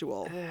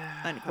individual,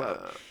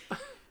 unquote.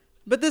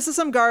 But this is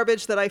some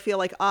garbage that I feel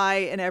like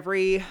I and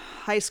every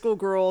high school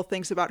girl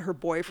thinks about her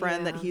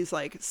boyfriend, that he's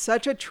like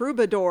such a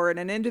troubadour and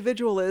an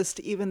individualist,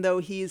 even though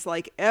he's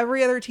like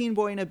every other teen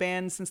boy in a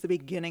band since the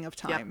beginning of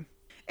time. Yep.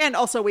 And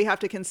also we have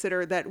to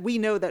consider that we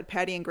know that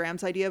Patty and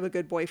Graham's idea of a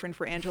good boyfriend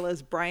for Angela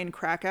is Brian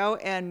Krakow,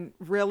 and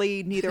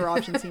really neither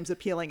option seems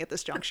appealing at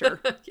this juncture.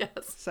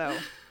 Yes. So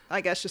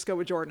I guess just go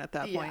with Jordan at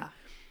that point. Yeah.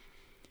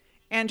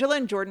 Angela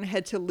and Jordan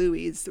head to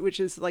Louie's, which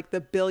is like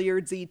the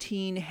billiardsy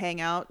teen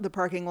hangout, the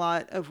parking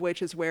lot of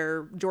which is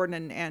where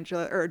Jordan and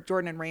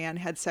Rayanne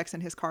had sex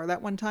in his car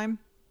that one time.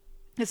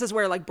 This is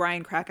where like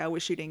Brian Krakow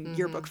was shooting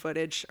yearbook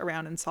footage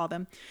around and saw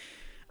them.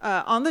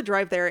 On the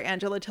drive there,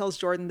 Angela tells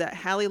Jordan that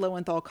Hallie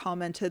Lowenthal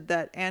commented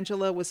that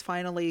Angela was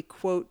finally,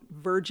 quote,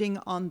 verging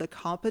on the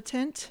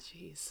competent,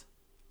 jeez,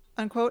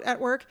 unquote, at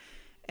work.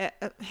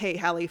 Hey,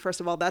 Hallie, first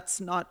of all,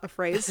 that's not a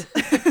phrase.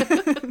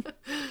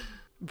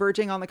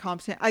 Verging on the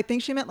competent. I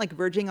think she meant like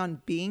verging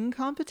on being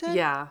competent.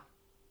 Yeah.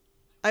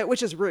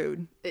 Which is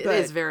rude. It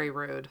is very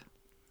rude.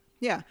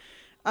 Yeah.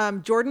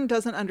 Jordan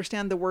doesn't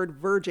understand the word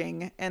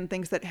verging and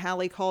thinks that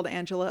Hallie called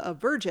Angela a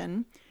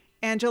virgin.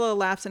 Angela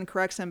laughs and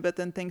corrects him, but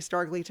then thinks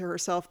darkly to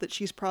herself that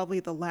she's probably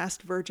the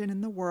last virgin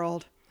in the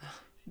world.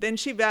 Then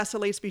she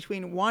vacillates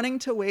between wanting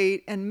to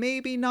wait and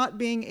maybe not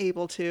being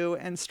able to,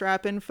 and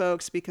strap in,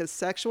 folks, because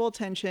sexual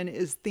tension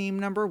is theme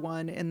number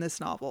 1 in this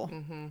novel.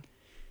 Mm-hmm.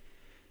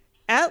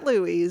 At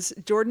Louie's,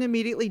 Jordan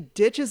immediately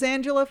ditches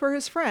Angela for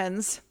his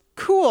friends.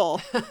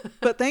 Cool.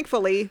 But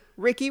thankfully,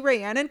 Ricky,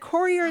 Rayanne, and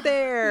Corey are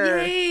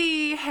there.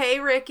 Yay! Hey,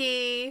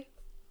 Ricky.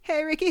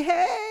 Hey, Ricky,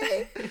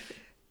 hey!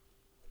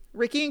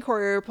 Ricky and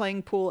Corey are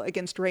playing pool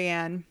against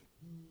Rayanne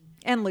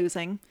and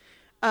losing.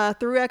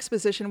 Through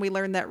exposition, we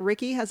learn that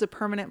Ricky has a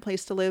permanent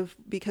place to live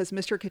because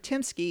Mr.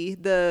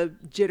 Katimsky, the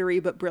jittery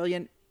but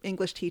brilliant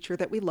English teacher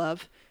that we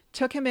love,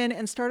 took him in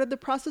and started the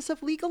process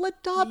of legal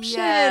adoption.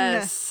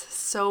 Yes,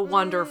 so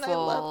wonderful. I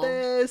love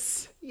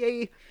this.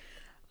 Yay.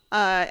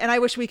 And I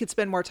wish we could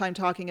spend more time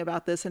talking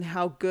about this and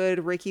how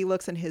good Ricky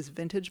looks in his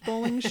vintage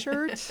bowling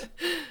shirt.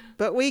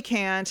 But we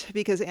can't,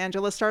 because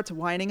Angela starts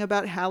whining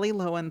about Hallie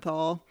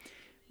Lowenthal.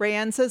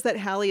 Rayanne says that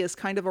Hallie is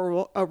kind of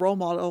a role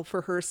model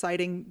for her,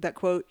 citing that,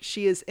 quote,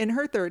 she is in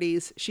her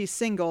 30s, she's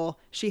single,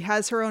 she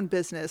has her own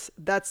business.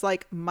 That's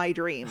like my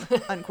dream,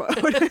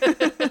 unquote.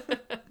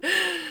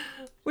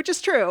 Which is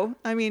true.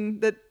 I mean,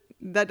 that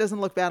doesn't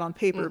look bad on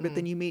paper, but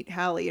then you meet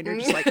Hallie and you're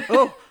just like,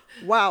 oh,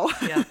 wow.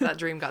 Yeah, that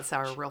dream got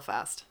sour real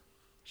fast.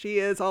 She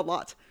is a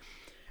lot.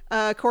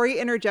 Corey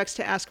interjects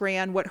to ask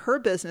Rayanne what her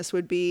business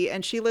would be,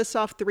 and she lists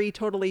off 3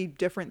 totally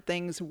different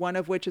things, one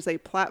of which is a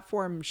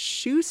platform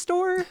shoe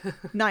store.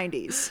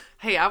 90s.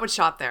 Hey, I would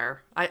shop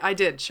there. I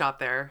did shop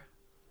there.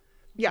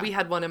 Yeah. We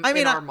had one in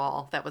our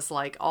mall that was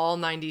like all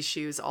 90s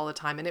shoes all the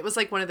time. And it was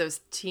like one of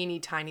those teeny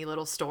tiny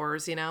little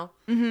stores, you know?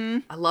 Mm-hmm.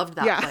 I loved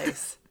that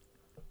place.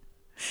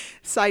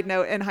 Side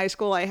note, in high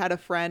school, I had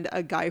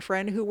a guy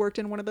friend who worked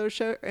in one of those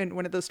stores,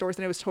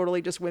 and it was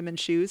totally just women's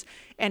shoes.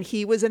 And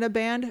he was in a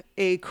band,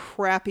 a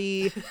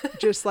crappy,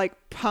 just like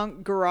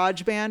punk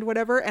garage band,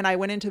 whatever. And I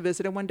went in to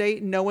visit him one day.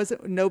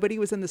 Nobody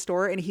was in the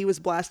store, and he was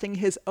blasting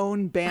his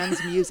own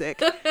band's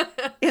music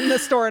in the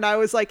store. And I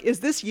was like, "Is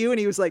this you?" And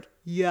he was like,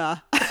 "Yeah."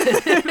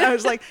 And I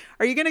was like,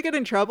 "Are you going to get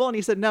in trouble?" And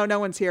he said, "No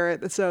one's here,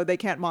 so they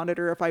can't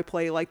monitor if I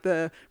play like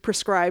the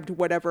prescribed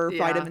whatever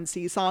vitamin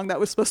C song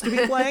that was supposed to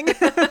be playing."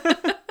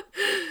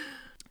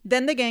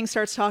 Then the gang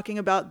starts talking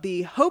about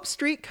the Hope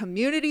Street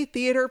Community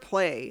Theater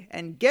play.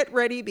 And get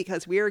ready,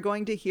 because we are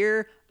going to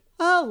hear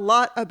a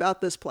lot about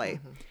this play.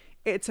 Mm-hmm.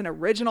 It's an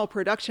original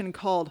production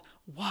called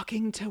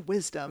Walking to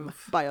Wisdom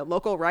by a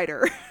local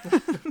writer.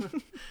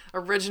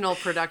 Original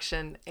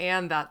production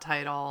and that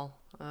title.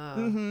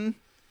 Mm-hmm.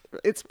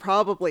 It's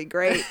probably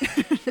great.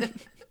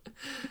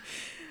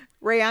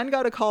 Rayanne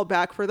got a call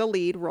back for the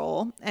lead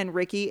role, and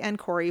Ricky and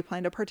Corey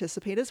plan to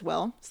participate as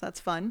well, so that's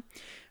fun.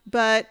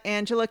 But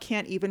Angela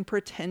can't even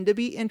pretend to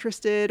be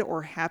interested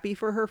or happy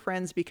for her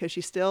friends because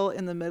she's still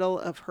in the middle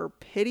of her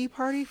pity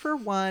party for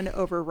one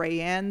over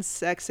Rayanne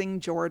sexing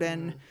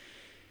Jordan.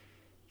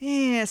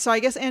 Yeah, so I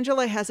guess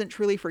Angela hasn't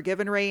truly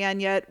forgiven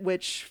Rayanne yet,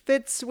 which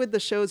fits with the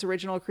show's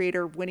original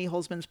creator, Winnie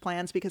Holzman's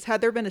plans, because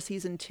had there been a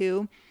season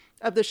 2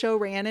 of the show,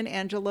 Rayanne and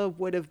Angela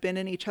would have been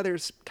in each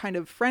other's kind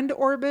of friend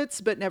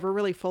orbits, but never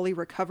really fully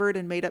recovered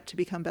and made up to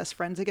become best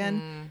friends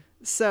again.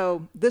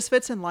 So this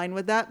fits in line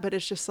with that, but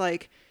it's just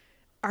like,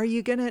 are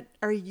you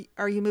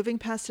moving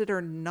past it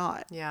or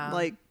not? Yeah.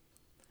 Like,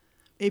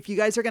 if you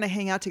guys are going to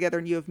hang out together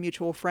and you have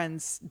mutual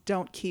friends,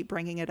 don't keep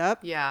bringing it up.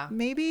 Yeah.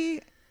 Maybe.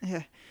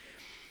 Yeah.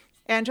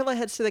 Angela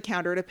heads to the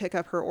counter to pick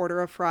up her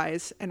order of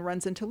fries and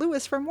runs into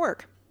Lewis from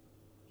work.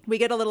 We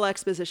get a little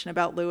exposition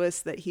about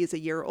Lewis, that he's a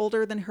year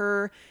older than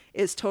her,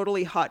 is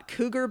totally hot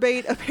cougar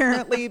bait,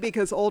 apparently,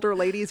 because older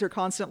ladies are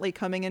constantly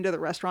coming into the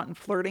restaurant and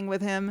flirting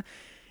with him,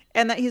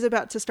 and that he's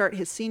about to start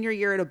his senior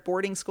year at a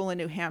boarding school in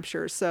New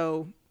Hampshire,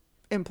 so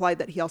implied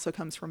that he also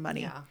comes from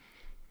money. Yeah.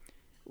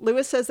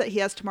 Lewis says that he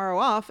has tomorrow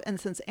off,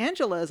 and since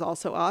Angela is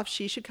also off,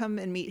 she should come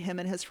and meet him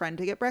and his friend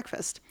to get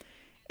breakfast.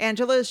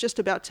 Angela is just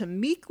about to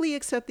meekly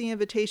accept the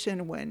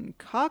invitation when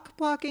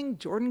cock-blocking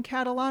Jordan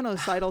Catalano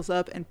sidles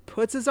up and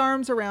puts his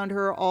arms around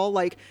her, all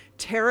like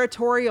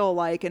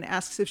territorial-like, and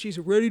asks if she's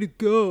ready to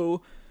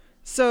go.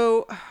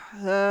 So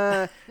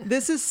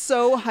this is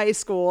so high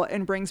school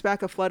and brings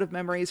back a flood of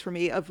memories for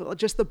me of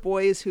just the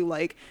boys who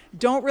like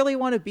don't really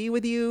want to be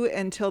with you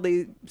until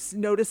they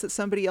notice that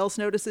somebody else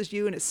notices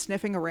you and is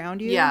sniffing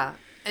around you. Yeah.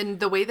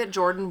 And the way that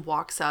Jordan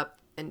walks up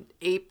and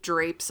ape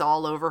drapes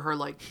all over her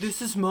like,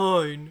 this is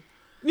mine.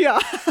 Yeah.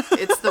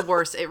 It's the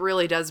worst. It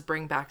really does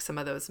bring back some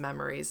of those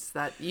memories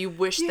that you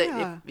wish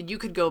that if you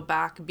could go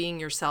back being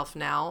yourself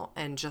now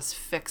and just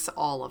fix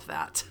all of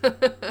that.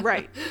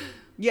 Right.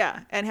 Yeah.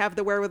 And have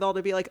the wherewithal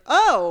to be like,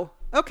 oh,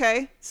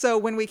 okay. So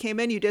when we came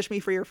in, you dished me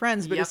for your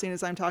friends. But as soon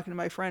as I'm talking to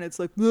my friend, it's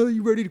like, oh,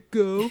 you ready to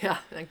go? Yeah.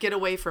 Get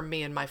away from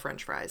me and my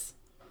French fries.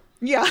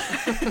 Yeah.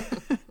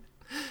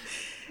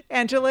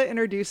 Angela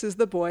introduces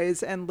the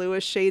boys, and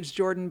Lewis shades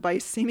Jordan by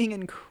seeming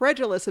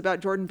incredulous about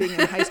Jordan being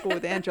in high school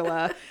with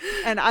Angela.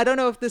 And I don't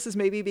know if this is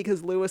maybe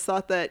because Lewis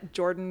thought that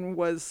Jordan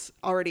was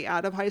already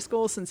out of high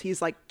school since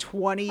he's like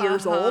 20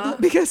 years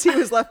old because he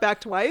was left back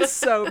twice.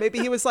 So maybe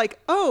he was like,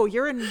 oh,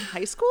 you're in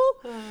high school?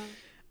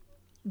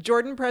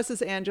 Jordan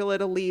presses Angela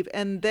to leave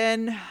and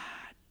then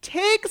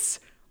takes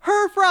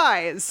her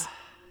fries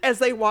as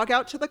they walk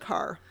out to the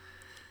car.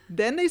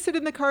 Then they sit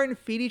in the car and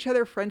feed each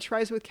other French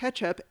fries with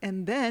ketchup,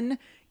 and then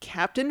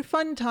Captain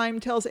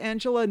Funtime tells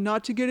Angela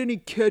not to get any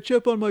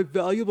ketchup on my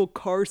valuable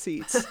car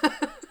seats.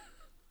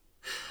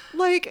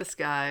 Like, this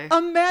guy.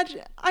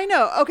 Imagine, I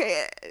know,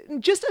 okay,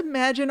 just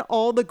imagine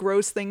all the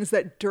gross things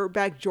that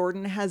dirtbag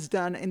Jordan has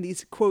done in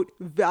these, quote,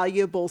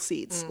 valuable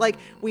seats. Like,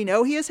 we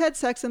know he has had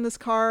sex in this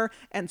car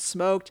and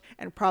smoked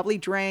and probably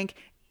drank,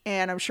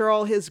 and I'm sure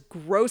all his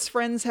gross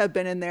friends have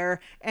been in there.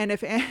 And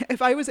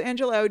if I was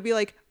Angela, I would be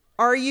like,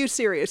 Are you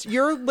serious?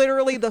 You're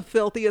literally the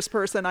filthiest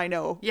person I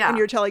know. Yeah. And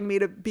you're telling me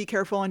to be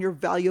careful on your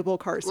valuable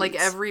car seats. Like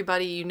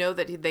everybody, you know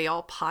that they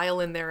all pile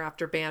in there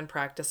after band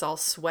practice, all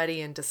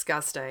sweaty and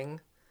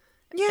disgusting.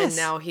 Yes. And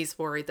now he's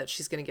worried that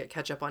she's going to get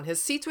ketchup on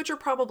his seats, which are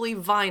probably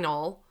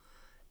vinyl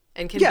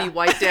and can be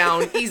wiped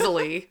down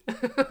easily.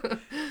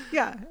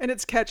 Yeah, and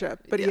it's ketchup,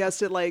 but he has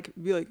to be like,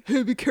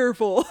 hey, be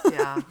careful.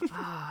 Yeah.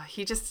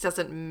 He just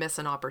doesn't miss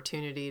an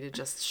opportunity to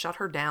just shut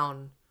her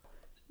down.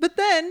 But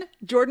then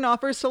Jordan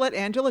offers to let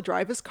Angela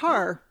drive his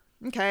car.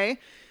 Okay.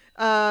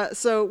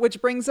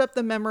 Which brings up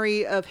the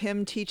memory of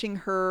him teaching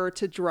her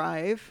to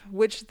drive,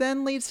 which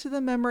then leads to the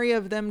memory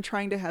of them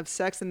trying to have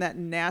sex in that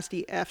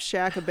nasty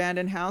F-shack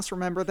abandoned house.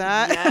 Remember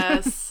that?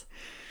 Yes.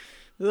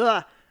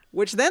 Ugh.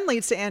 Which then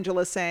leads to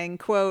Angela saying,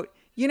 quote,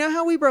 you know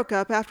how we broke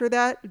up after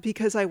that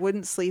because I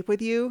wouldn't sleep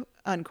with you,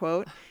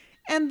 unquote.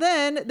 And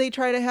then they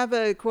try to have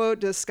a, quote,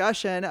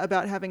 discussion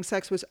about having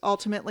sex, which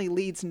ultimately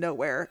leads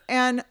nowhere.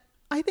 And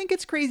I think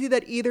it's crazy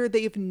that either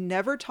they've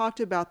never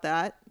talked about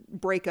that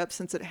breakup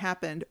since it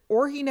happened,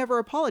 or he never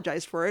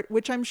apologized for it,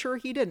 which I'm sure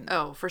he didn't.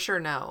 Oh, for sure,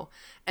 no.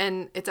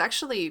 And it's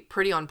actually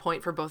pretty on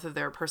point for both of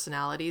their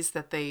personalities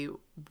that they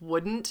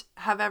wouldn't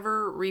have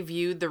ever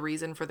reviewed the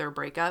reason for their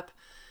breakup.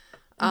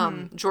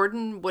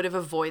 Jordan would have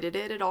avoided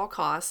it at all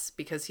costs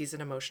because he's an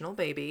emotional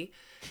baby.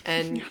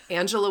 And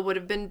Angela would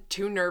have been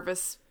too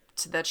nervous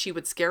that she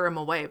would scare him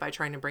away by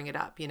trying to bring it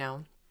up, you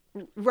know?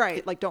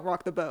 Right, like don't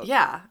rock the boat.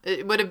 Yeah,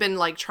 it would have been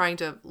like trying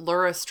to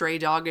lure a stray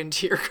dog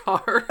into your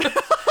car.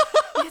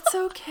 It's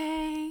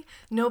okay.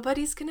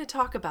 Nobody's going to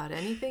talk about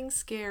anything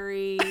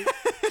scary.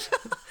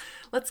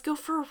 Let's go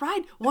for a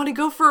ride. Want to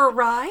go for a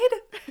ride?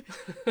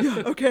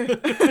 Yeah, okay.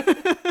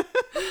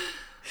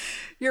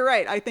 You're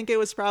right. I think it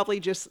was probably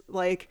just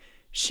like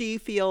she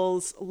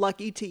feels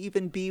lucky to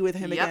even be with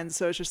him again.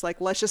 So it's just like,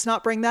 let's just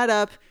not bring that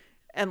up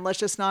and let's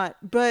just not.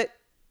 But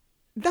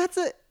that's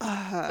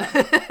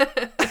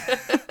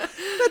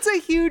that's a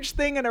huge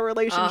thing in a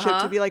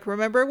relationship to be like,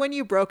 remember when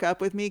you broke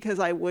up with me because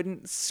I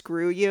wouldn't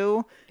screw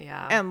you?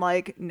 Yeah. And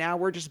like now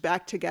we're just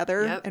back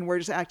together and we're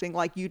just acting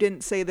like you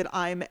didn't say that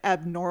I'm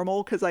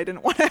abnormal because I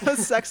didn't want to have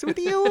sex with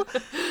you.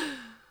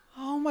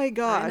 Oh my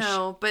gosh. I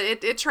know, but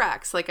it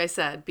tracks, like I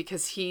said,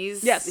 because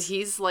he's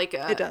like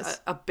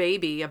a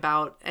baby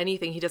about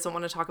anything. He doesn't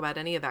want to talk about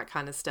any of that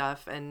kind of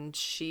stuff. And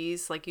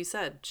she's, like you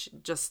said,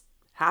 just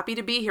happy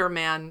to be here,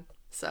 man.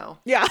 So.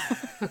 Yeah.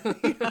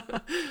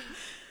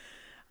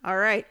 All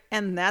right.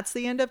 And that's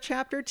the end of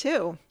chapter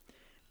 2.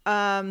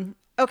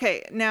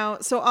 Okay. Now,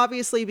 so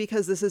obviously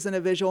because this isn't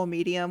a visual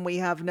medium, we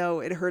have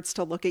no It Hurts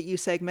to Look at You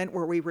segment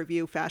where we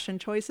review fashion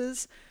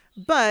choices.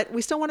 But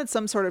we still wanted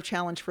some sort of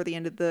challenge for the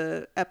end of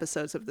the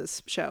episodes of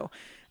this show.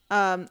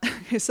 And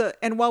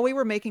while we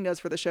were making notes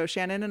for the show,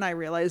 Shannon and I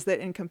realized that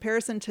in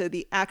comparison to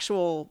the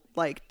actual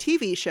like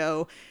TV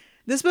show,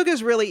 this book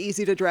is really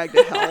easy to drag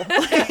to hell.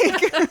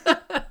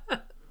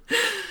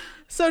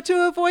 So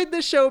to avoid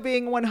the show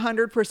being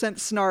 100%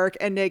 snark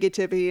and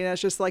negativity, and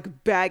it's just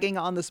like bagging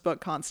on this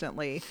book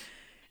constantly.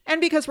 And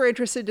because we're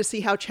interested to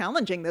see how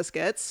challenging this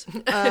gets,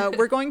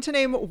 we're going to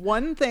name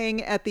one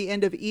thing at the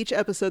end of each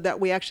episode that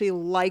we actually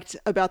liked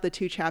about the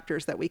 2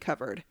 chapters that we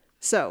covered.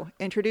 So,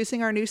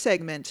 introducing our new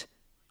segment,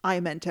 I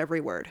Meant Every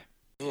Word.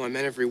 Oh, I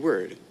meant every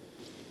word.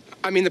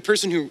 I mean, the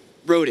person who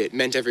wrote it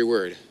meant every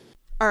word.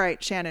 All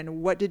right,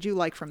 Shannon, what did you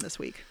like from this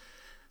week?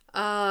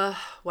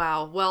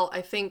 Wow. Well,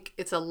 I think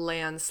it's a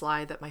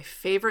landslide that my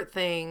favorite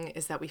thing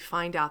is that we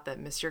find out that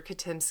Mr.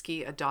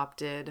 Katimsky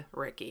adopted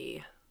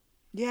Ricky.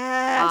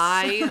 Yes.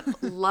 I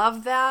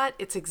love that.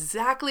 It's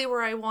exactly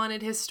where I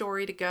wanted his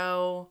story to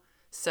go.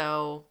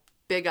 So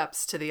big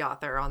ups to the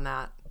author on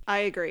that. I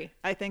agree.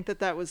 I think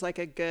that was like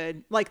a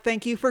good, like,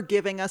 thank you for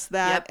giving us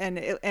that.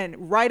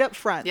 And right up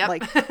front,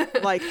 like,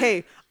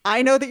 hey,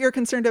 I know that you're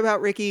concerned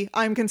about Ricky.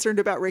 I'm concerned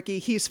about Ricky.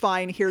 He's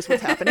fine. Here's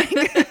what's happening.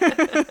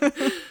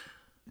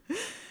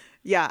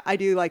 Yeah, I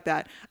do like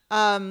that.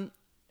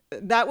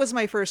 That was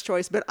my first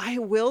choice, but I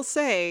will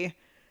say,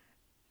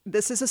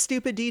 this is a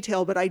stupid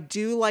detail, but I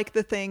do like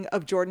the thing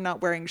of Jordan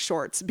not wearing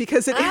shorts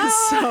because it is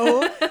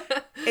so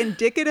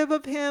indicative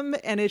of him.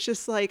 And it's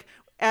just like,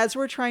 as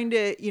we're trying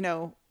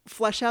to,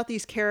 flesh out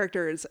these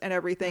characters and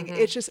everything,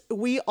 it's just,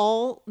 we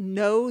all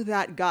know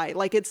that guy.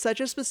 Like, it's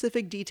such a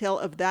specific detail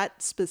of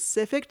that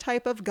specific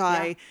type of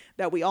guy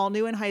that we all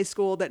knew in high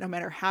school, that no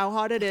matter how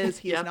hot it is,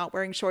 he's not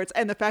wearing shorts.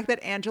 And the fact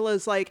that Angela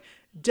is like,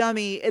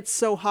 dummy, it's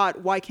so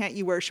hot, why can't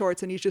you wear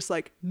shorts? And he's just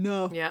like,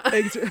 no,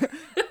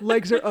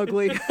 legs are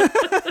ugly.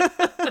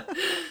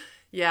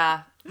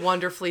 Yeah,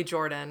 wonderfully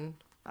Jordan.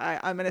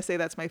 I'm going to say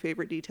that's my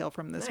favorite detail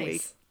from this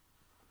week.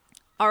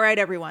 All right,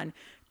 everyone.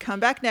 Come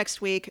back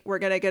next week. We're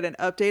going to get an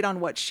update on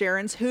what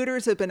Sharon's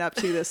Hooters have been up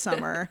to this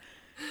summer.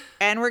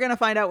 And we're going to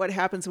find out what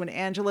happens when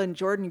Angela and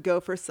Jordan go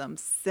for some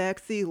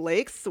sexy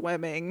lake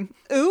swimming.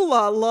 Ooh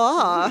la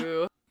la.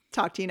 Ooh.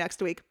 Talk to you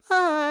next week.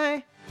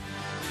 Bye.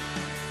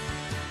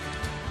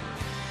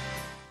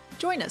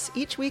 Join us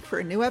each week for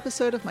a new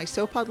episode of My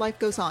SoPod Life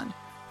Goes On.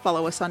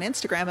 Follow us on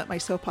Instagram at My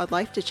SoPod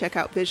Life to check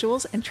out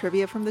visuals and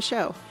trivia from the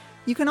show.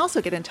 You can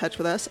also get in touch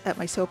with us at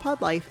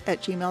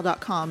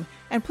mysopodlife@gmail.com.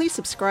 And please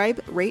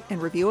subscribe, rate,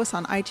 and review us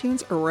on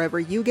iTunes or wherever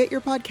you get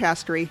your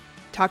podcastery.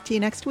 Talk to you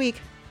next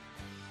week.